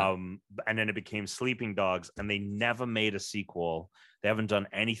 yeah. And then it became Sleeping Dogs, and they never made a sequel. They haven't done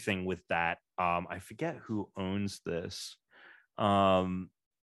anything with that. I forget who owns this.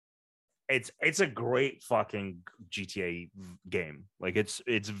 It's a great fucking GTA game. Like it's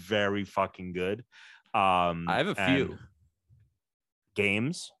very fucking good. I have a and few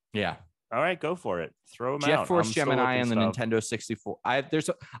games. Yeah. All right, go for it. Throw them Jet out. Force I'm still Gemini looking and the stuff. Nintendo 64. There's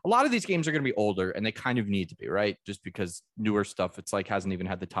a lot of these games are going to be older, and they kind of need to be, right? Just because newer stuff, it's like hasn't even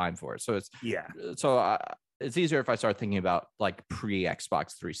had the time for it. So it's it's easier if I start thinking about like pre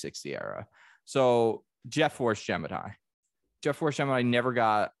Xbox 360 era. So Jet Force Gemini. Jet Force Gemini never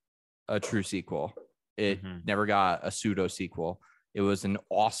got a true sequel. It never got a pseudo sequel. It was an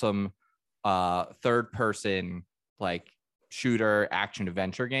awesome third person like shooter action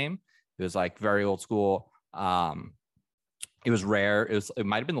adventure game. It was like very old school. It was Rare. It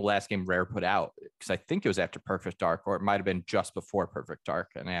might have been the last game Rare put out, because I think it was after Perfect Dark, or it might have been just before Perfect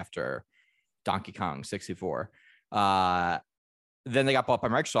Dark and after Donkey Kong 64. Then they got bought by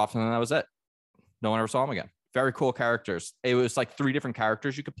Microsoft, and then that was it. No one ever saw them again. Very cool characters. It was like 3 different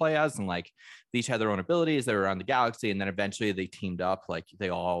characters you could play as, and like they each had their own abilities. They were around the galaxy, and then eventually they teamed up. Like they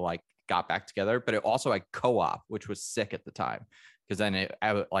all like got back together. But it also had co-op, which was sick at the time, because then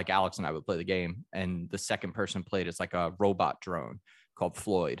like Alex and I would play the game, and the second person played as like a robot drone called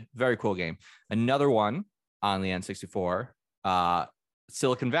Floyd. Very cool game. Another one on the N64,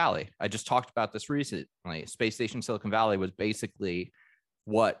 Silicon Valley. I just talked about this recently. Space Station Silicon Valley was basically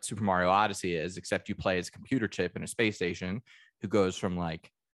what Super Mario Odyssey is, except you play as a computer chip in a space station who goes from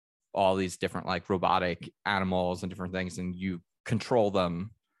like all these different like robotic animals and different things, and you control them,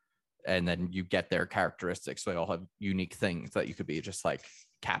 and then you get their characteristics. So they all have unique things that you could be, just like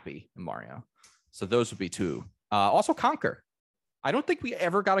Cappy and Mario. So those would be 2. Also Conquer. I don't think we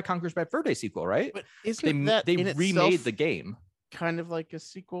ever got a Conquer's Bad Fur Day sequel, right? But isn't they remade the game. Kind of like a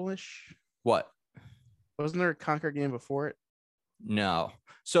sequel-ish? What? Wasn't there a Conquer game before it? No.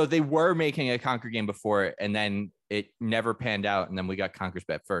 So they were making a Conquer game before it, and then it never panned out, and then we got Conquer's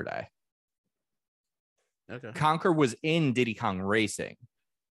Bad Fur Day. Okay. Conquer was in Diddy Kong Racing.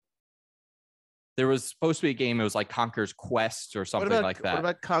 There was supposed to be a game. It was like Conquer's Quest or something like that. What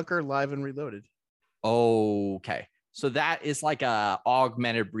about Conquer Live and Reloaded? Okay. So that is like a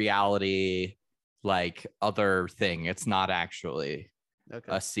augmented reality, like other thing. It's not actually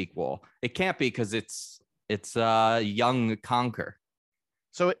a sequel. It can't be, because it's young Conquer.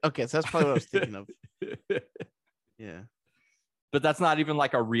 So that's probably what I was thinking of. Yeah. But that's not even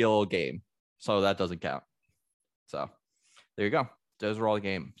like a real game, so that doesn't count. So there you go. Those are all the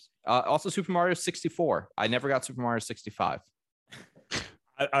games. Also Super Mario 64. I never got Super Mario 65.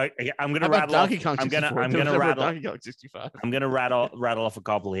 I'm gonna rattle off. Donkey Kong 64. I'm gonna rattle. Donkey Kong 65. I'm gonna rattle off a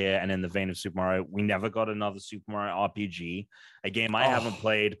couple here, and in the vein of Super Mario, we never got another Super Mario RPG, a game I haven't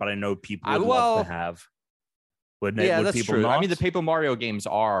played, but I know people would love to have. Would that's true. Not? I mean, the Paper Mario games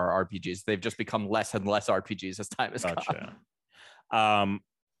are RPGs. They've just become less and less RPGs as time has gone.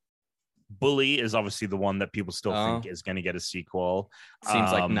 Bully is obviously the one that people still think is going to get a sequel.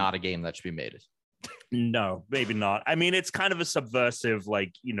 Seems like not a game that should be made. No, maybe not. I mean, it's kind of a subversive,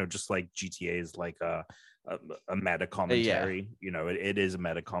 like, just like GTA is like a meta commentary. It is a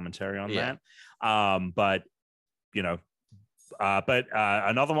meta commentary on that. But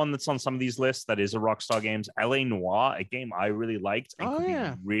another one that's on some of these lists that is a Rockstar Games, LA Noire, a game I really liked. It could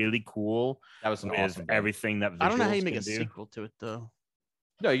be really cool. That was an awesome game. Everything that I don't know how you make a sequel to it though.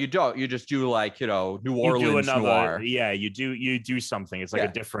 No, you don't. You just do like, New Orleans noir. Yeah, you do something. It's like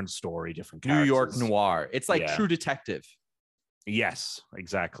a different story, different characters. New York noir. It's like True Detective. Yes,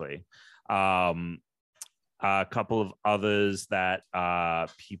 exactly. A couple of others that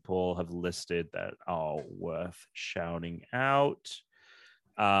people have listed that are worth shouting out.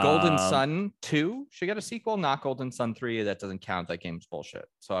 Golden Sun 2 should get a sequel, not Golden Sun 3. That doesn't count. That game's bullshit.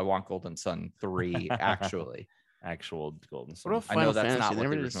 So I want Golden Sun 3 actually. Actual Golden Sun. What about I know Final that's Fantasy? not They what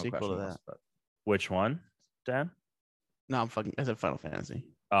never the did a original sequel question to was. that. But Which one, Dan? No, I said Final Fantasy.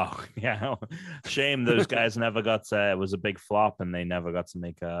 Oh, yeah. Shame those guys never got to. It was a big flop, and they never got to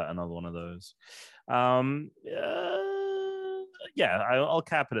make another one of those. I'll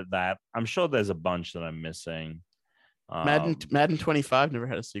cap it at that. I'm sure there's a bunch that I'm missing. Madden 25 never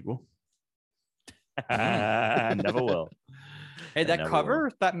had a sequel. Never will. Hey,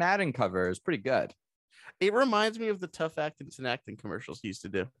 that Madden cover is pretty good. It reminds me of the Tough Acting and Acting commercials he used to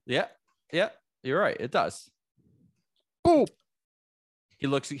do. Yeah, you're right. It does. Boom. He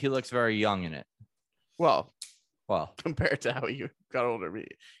looks very young in it. Well, Well, compared to how he got older.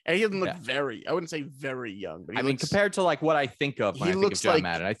 And he doesn't look Yeah. I wouldn't say very young, but I mean, compared to like what I think of when he I think of looks John like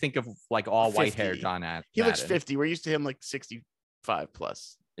Madden, I think of like all white hair 50. John Madden. he looks 50. We're used to him like 65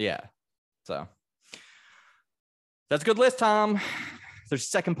 plus. Yeah. So that's a good list, Tom. There's a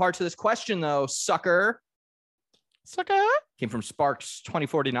second part to this question, though. Sucker came from Sparks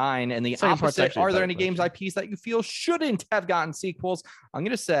 2049. And the Second part's opposite, actually a are there better any games question. IPs that you feel shouldn't have gotten sequels? I'm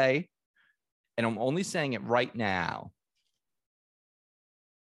going to say, and I'm only saying it right now,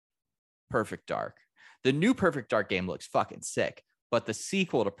 Perfect Dark. The new Perfect Dark game looks fucking sick, but the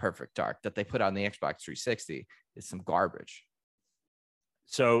sequel to Perfect Dark that they put on the Xbox 360 is some garbage.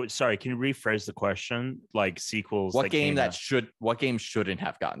 So sorry, can you rephrase the question? Like sequels? What game shouldn't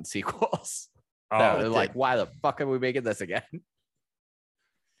have gotten sequels? Oh, Like, why the fuck are we making this again?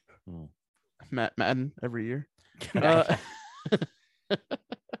 Madden every year.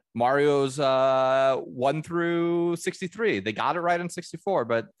 Mario's 1 through 63. They got it right on 64,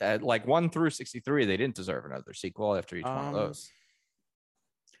 but like 1 through 63, they didn't deserve another sequel after each one of those.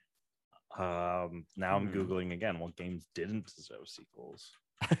 Now I'm Googling again. What games didn't deserve sequels?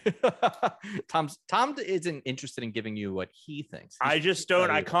 Tom isn't interested in giving you what he thinks. I just don't.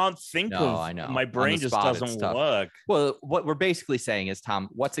 I can't think of. I know. My brain just doesn't work. Well, what we're basically saying is, Tom,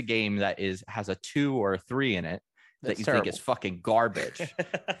 what's a game that has a 2 or a 3 in it that you think is fucking garbage?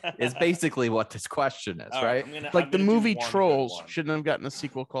 Is basically what this question is, right? Like the movie Trolls shouldn't have gotten a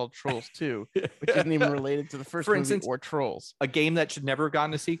sequel called Trolls 2, which isn't even related to the first For movie instance, or Trolls. A game that should never have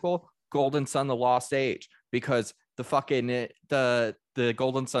gotten a sequel, Golden Sun: The Lost Age, because the fucking the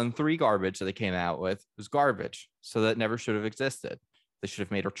Golden Sun 3 garbage that they came out with was garbage. So that never should have existed. They should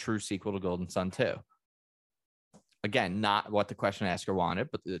have made a true sequel to Golden Sun 2. Again, not what the question asker wanted,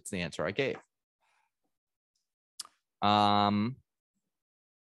 but it's the answer I gave. Tom's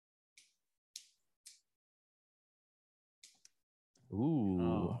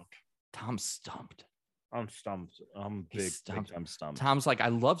stumped. I'm stumped. I'm big time stumped. Tom's like, I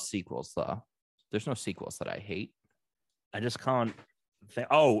love sequels though. There's no sequels that I hate. I just can't think.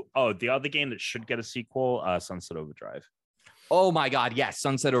 Oh, the other game that should get a sequel, Sunset Overdrive. Oh my God, yes,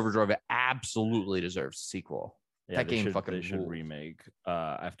 Sunset Overdrive absolutely deserves a sequel. Yeah, that game they should remake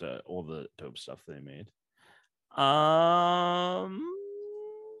after all the dope stuff they made. How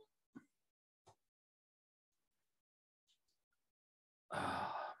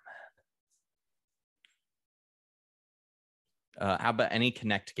about any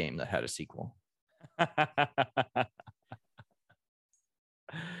Kinect game that had a sequel?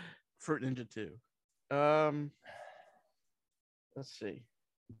 Fruit Ninja 2. Let's see.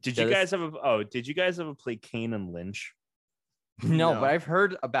 Did you guys ever play Kane and Lynch? No, but I've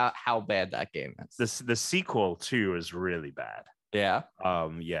heard about how bad that game is. The sequel too is really bad. Yeah.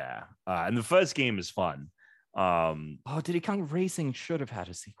 Yeah. And the first game is fun. Diddy Kong Racing should have had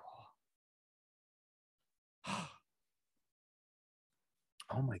a sequel.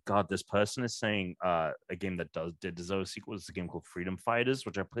 Oh my God, this person is saying a game that did deserve a sequel is a game called Freedom Fighters,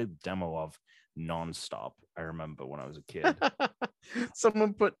 which I played the demo of nonstop. I remember when I was a kid.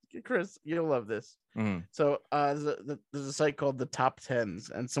 Someone put, Chris, you'll love this. Mm. So there's a site called the Top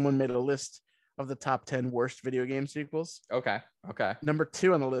Tens, and someone made a list of the top 10 worst video game sequels. Okay. Number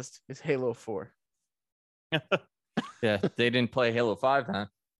 2 on the list is Halo 4. Yeah, they didn't play Halo 5, huh?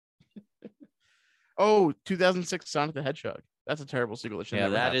 2006 Sonic the Hedgehog. That's a terrible sequel. Yeah,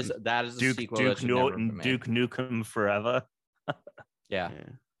 that is a sequel. Duke Nukem Forever. Yeah.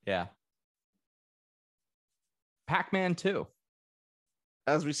 Pac-Man 2.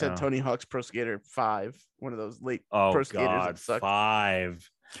 As we said, Tony Hawk's Pro Skater 5, one of those late Pro Skaters that sucked. 5.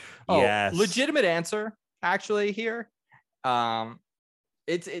 Yes. Legitimate answer actually here.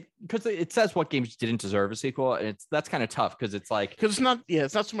 It's because it says what games didn't deserve a sequel, and that's kind of tough because it's not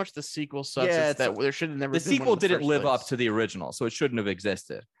so much the sequel sucks. Yeah, it's that there should have never. The sequel didn't live up to the original, so it shouldn't have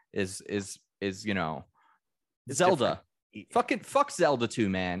existed. Is Zelda? Fuck Zelda 2,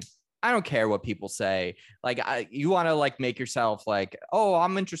 man. I don't care what people say. You want to make yourself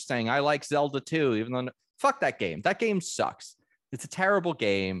I'm interesting. I like Zelda 2, even though fuck that game. That game sucks. It's a terrible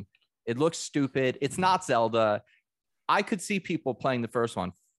game. It looks stupid. It's not Zelda. I could see people playing the first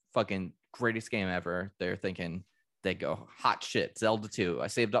one, fucking greatest game ever. They're thinking, they go, hot shit, Zelda 2. I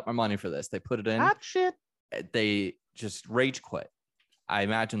saved up my money for this. They put it in. Hot shit. They just rage quit. I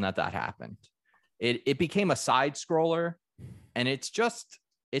imagine that happened. It became a side scroller, and it's just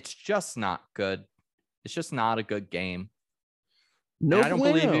not good. It's just not a good game. No, I don't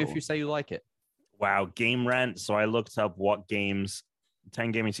believe you if you say you like it. Wow, Game Rant. So I looked up what games,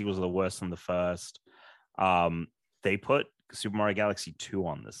 10 gaming sequels are the worst than the first. They put Super Mario Galaxy 2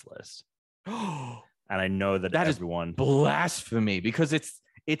 on this list. and I know that That is everyone. blasphemy, because it's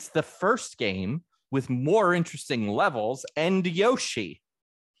the first game with more interesting levels and Yoshi.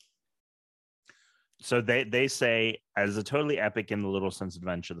 So they say, as a totally epic and little sense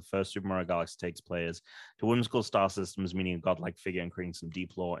adventure, the first Super Mario Galaxy takes players to whimsical star systems, meaning a godlike figure and creating some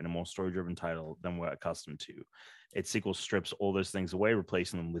deep lore in a more story-driven title than we're accustomed to. Its sequel strips all those things away,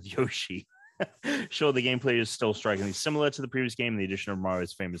 replacing them with Yoshi. Sure, the gameplay is still strikingly similar to the previous game. The addition of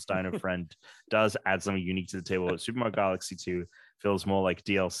Mario's famous dino friend does add something unique to the table. But Super Mario Galaxy 2 feels more like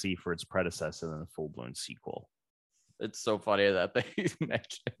DLC for its predecessor than a full-blown sequel. It's so funny that they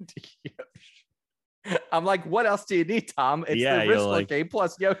mentioned Yoshi. I'm like, what else do you need, Tom? It's Yeah, the you're Risk like- game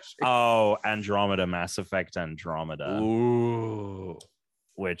plus Yoshi. Oh, Andromeda, Mass Effect Andromeda, Ooh.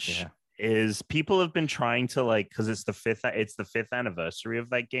 which Yeah. is people have been trying to like, because it's the fifth anniversary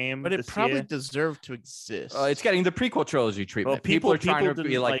of that game. But it this probably year. deserved to exist. It's getting the prequel trilogy treatment. Well, people are trying people to be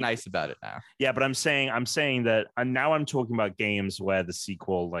didn't, like like- nice about it now. Yeah, but I'm saying that now I'm talking about games where the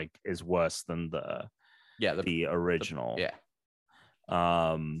sequel like is worse than the Yeah, the original. yeah.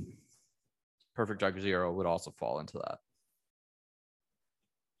 Perfect Dark Zero would also fall into that.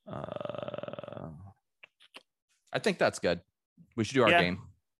 I think that's good. We should do our Yeah. game.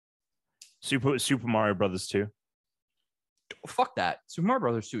 Super Mario Brothers 2. Fuck that. Super Mario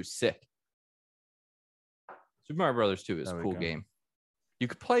Brothers 2 is sick. Super Mario Brothers 2 is a There we cool go. game. You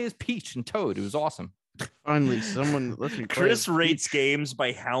could play as Peach and Toad. It was awesome. Finally, someone lets me play Chris as rates Peach. games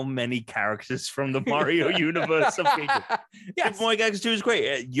by how many characters from the Mario universe have featured. Yes. Super Mario Galaxy 2 is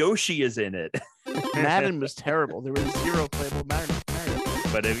great. Yoshi is in it. Madden was terrible. There were 0 playable Madden.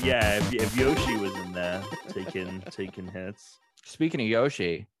 But if Yoshi was in there taking hits. Speaking of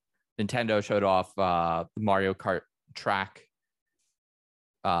Yoshi, Nintendo showed off the Mario Kart track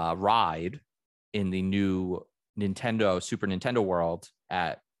ride in the new Super Nintendo World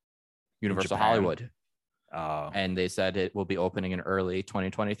at Universal Japan. Hollywood. Oh, And they said it will be opening in early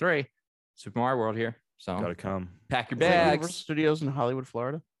 2023. Super Mario World here. So gotta come. pack your Is that Universal bags. Studios in Hollywood,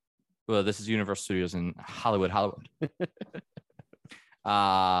 Florida. Well, this is Universal Studios in Hollywood.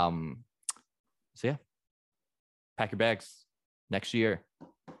 So yeah, pack your bags next year.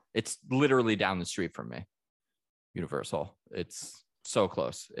 It's literally down the street from me. Universal. It's so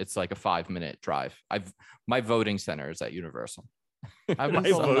close. It's like a 5-minute drive. My voting center is at Universal. I've been My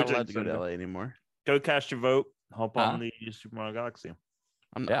told I'm not voting allowed to go to center. LA anymore. Go cast your vote. Hop Huh? on the Super Mario Galaxy.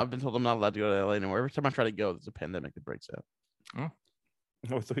 I've been told I'm not allowed to go to LA anymore. Every time I try to go, there's a pandemic that breaks out. I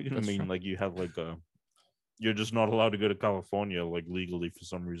thought you That's mean true. like you have like a. You're just not allowed to go to California like legally for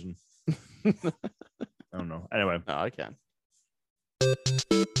some reason. I don't know. Anyway, No, I can.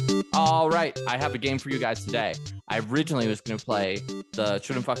 All right, I have a game for you guys today. I originally was going to play the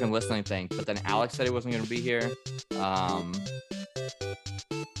shouldn't fucking listening thing, but then Alex said he wasn't going to be here.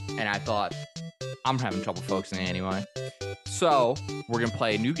 And I thought, I'm having trouble focusing anyway. So we're going to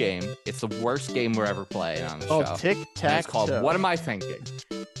play a new game. It's the worst game we're ever playing on the Oh, show. Tic And Tac. it's called What Am I Thinking?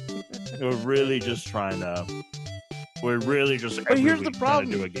 we're really just trying to. We're really just. But every here's the week trying to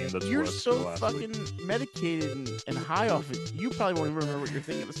problem. do a game that's You're worse so than last fucking week. medicated and high off it. You probably won't even remember what you're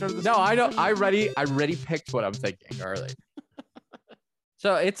thinking at the start of this. No, I know. I already picked what I'm thinking early.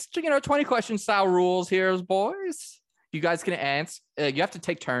 So it's 20 question style rules here, boys. You guys can answer. You have to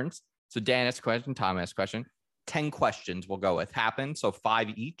take turns. So Dan asks a question, Tom asks a question. 10 questions we'll go with. Happen. So 5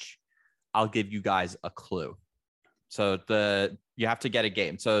 each. I'll give you guys a clue. So you have to get a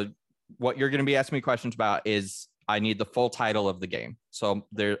game. So what you're going to be asking me questions about is I need the full title of the game. So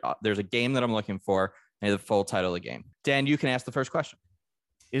there's a game that I'm looking for. I need the full title of the game. Dan, you can ask the first question.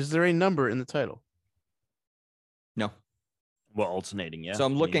 Is there a number in the title? No. We're alternating, yeah. So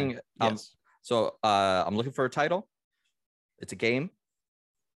I'm looking. Yes. I'm looking for a title. It's a game.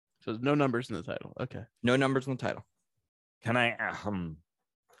 So there's no numbers in the title. Okay. No numbers in the title. Can I?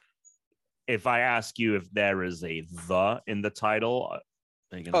 If I ask you if there is a the in the title,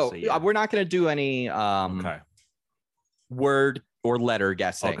 are you gonna say yeah? We're not going to do any Okay. word or letter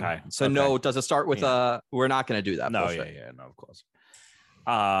guessing. Okay, So okay. no, does it start with Yeah. we're not going to do that. No, bullshit. yeah, no, of course.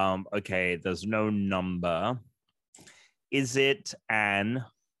 Okay, there's no number. Is it an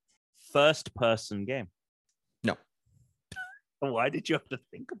first-person game? No. Why did you have to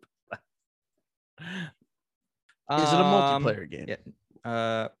think about that? Is it a multiplayer game?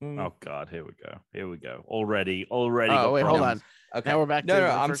 Yeah. Oh God, here we go. Already. Oh got wait, hold problems. on. Okay. Now we're back. No, to no,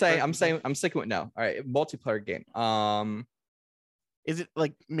 the I'm first saying, person. I'm sticking with no. All right, multiplayer game. Is it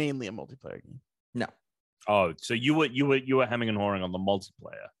like mainly a multiplayer game? Oh, so you were hemming and hawing on the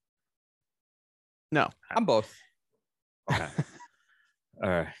multiplayer. No. I'm both. Okay. All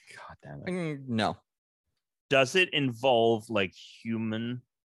right. God damn it. No. Does it involve like human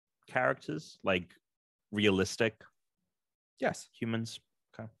characters? Like realistic Yes. humans.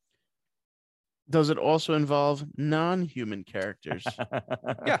 Okay. Does it also involve non-human characters,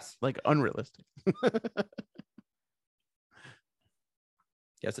 Yes. like unrealistic?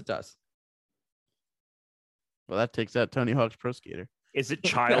 Yes, it does. Well, that takes out Tony Hawk's Pro Skater. Is it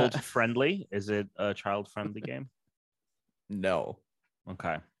child friendly? Is it a child friendly game? No.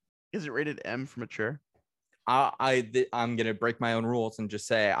 Okay. Is it rated M for mature? I'm gonna break my own rules and just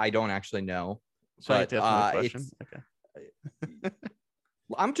say I don't actually know. So I have to ask another question. Okay.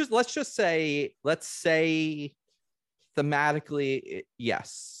 Let's say thematically,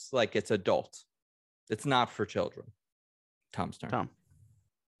 yes, like it's adult. It's not for children. Tom's turn. Tom.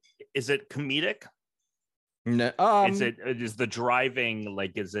 Is it comedic? No, Is the driving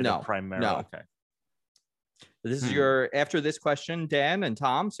like? Is it No, a primary? no. Okay. This is your after this question, Dan and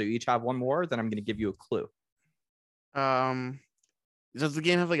Tom. So you each have one more. Then I'm going to give you a clue. Does the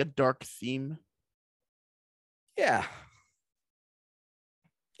game have like a dark theme? Yeah.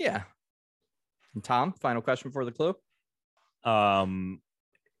 Yeah. And Tom, final question before the clue.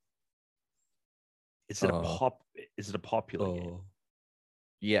 Is it a popular game?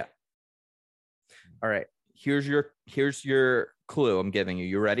 Yeah. All right. Here's your clue I'm giving you.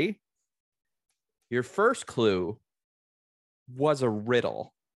 You ready? Your first clue was a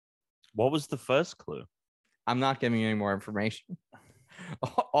riddle. What was the first clue? I'm not giving you any more information.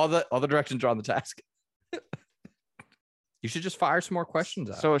 All the directions are on the task. You should just fire some more questions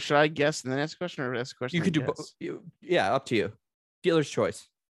out. So should I guess and then ask a question, or ask a question? You could do both. both. Yeah, up to you. Dealer's choice.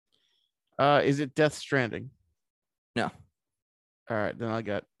 Is it Death Stranding? No. All right, then I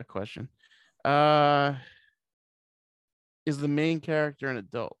got a question. Is the main character an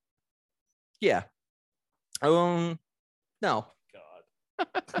adult? Yeah. No. God.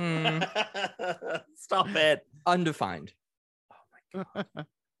 Stop it. Undefined. Oh my God.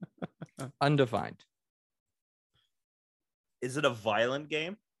 Undefined. Is it a violent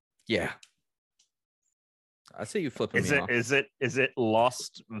game? Yeah. I see you flipping me off. Is it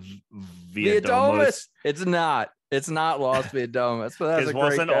Lost via Domus? It's not. It's not Lost via Domus. But that's a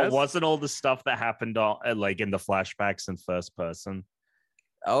great guess. Wasn't all the stuff that happened like in the flashbacks in first person?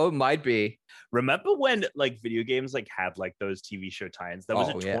 Oh, it might be. Remember when like video games like had like those TV show tie-ins? There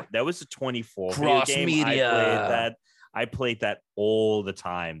was a 24 Cross video game. media. I played that all the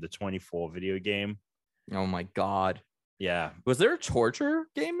time. The 24 video game. Oh my God. Yeah. Was there a torture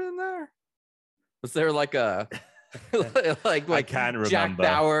game in there? Was there like a like I can't remember. Jack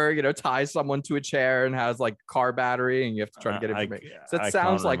Bauer, ties someone to a chair and has like car battery and you have to try to get information. So that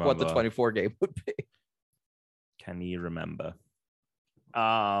sounds like what the 24 game would be. Can you remember?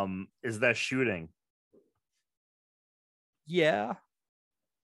 Is there shooting? Yeah.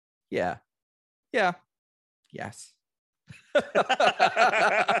 Yeah. Yeah. Yes.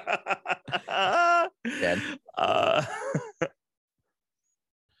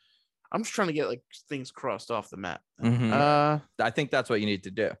 I'm just trying to get like things crossed off the map. Mhm. I think that's what you need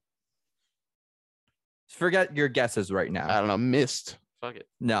to do. Forget your guesses right now. I don't know. Missed. Fuck it.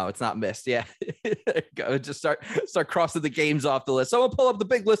 No, it's not missed. Yeah. There you go. Just start crossing the games off the list. Someone pull up the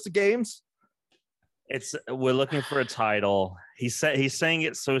big list of games. We're looking for a title. He's saying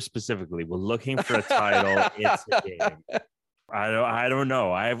it so specifically. We're looking for a title. It's a game. I don't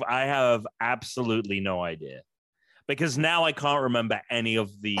know. I have absolutely no idea. Because now I can't remember any of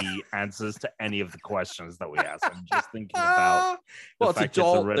the answers to any of the questions that we asked. I'm just thinking about it's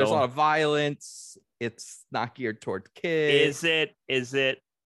adult. There's a lot of violence. It's not geared toward kids. Is it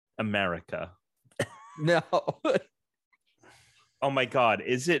America? No. Oh my God.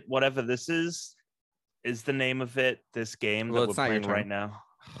 Is it whatever this is? Is the name of it this game that we're playing right now?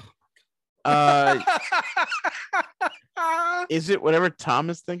 Is it whatever Tom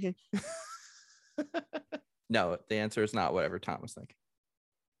is thinking? No, the answer is not whatever Tom was thinking.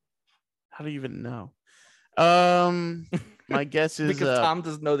 How do you even know? My guess is because Tom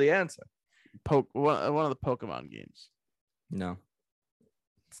doesn't know the answer. One of the Pokemon games. No,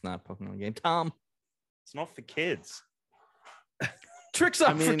 it's not a Pokemon game. Tom, it's not for kids. Tricks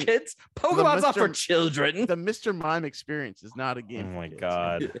not for kids. Pokemon's not for children. The Mr. Mime experience is not a game. Oh my kids.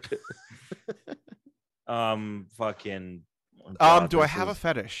 God. Fucking. Do I have a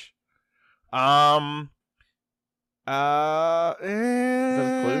fetish? Is that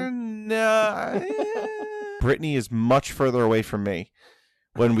a clue? No. Brittany is much further away from me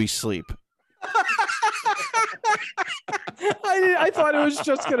when we sleep. I thought it was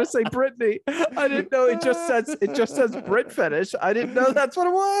just gonna say Brittany. I didn't know it just says Brit fetish. I didn't know that's what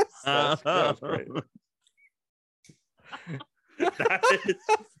it was. That's great. That is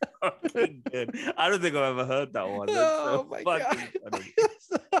fucking good. I don't think I've ever heard that one. That's so my fucking God. funny.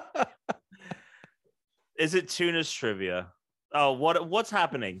 Is it Tuna's trivia? Oh, what's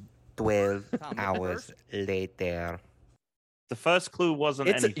happening? 12 Tom, hours later. The first clue wasn't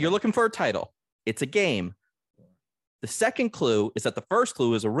anything. You're looking for a title. It's a game. The second clue is that the first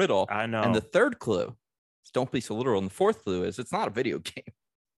clue is a riddle. I know. And the third clue is don't be so literal. And the fourth clue is it's not a video game.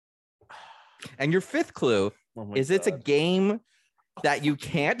 And your fifth clue Oh my is it's a God. game that you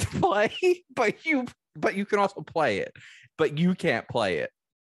can't play, but you can also play it, but you can't play it.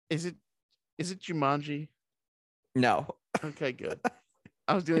 Is it Jumanji? No, Okay, good.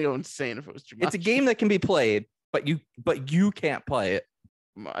 I was gonna go insane if it was Jumanji. it's a game that can be played, but you can't play it.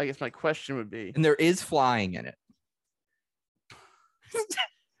 I guess my question would be: And there is flying in it.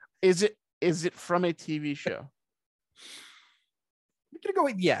 Is it from a TV show? We're gonna go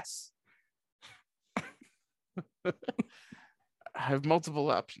with yes. I have multiple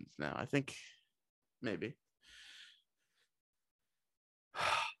options now. I think maybe.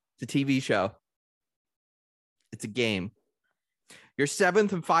 It's a TV show. It's a game. Your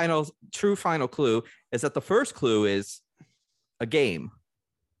seventh and true final clue is that the first clue is a game.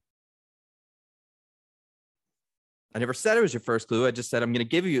 I never said it was your first clue. I just said I'm going to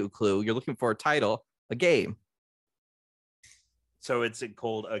give you a clue. You're looking for a title, a game. So it's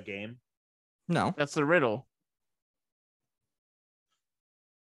called a game? No. That's the riddle.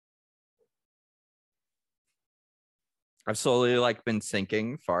 I've slowly been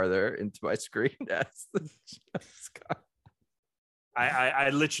sinking farther into my screen as the I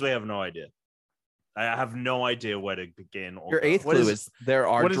literally have no idea. I have no idea where to begin. or Your go. eighth What clue is- is there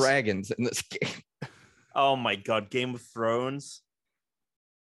are what is- dragons in this game. Oh my God, Game of Thrones.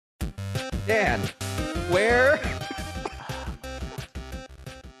 Dan, where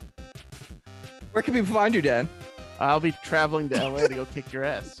can people find you, Dan? I'll be traveling to LA to go kick your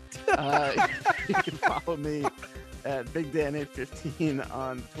ass. You can follow me at BigDan815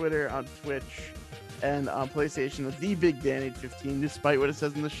 on Twitter, on Twitch, and on PlayStation with the BigDan815, despite what it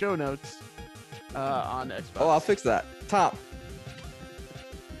says in the show notes on Xbox. Oh, I'll fix that. Tom.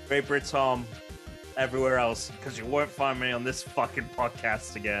 Great Brit Tom. Everywhere else, because you won't find me on this fucking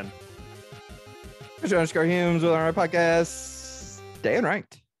podcast again. John Humes with our podcast. Dan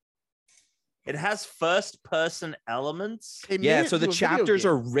Ranked. It has first person elements. They made Yeah, it so the into a video chapters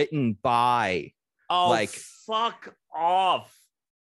game. are written by. Oh, Like- fuck off.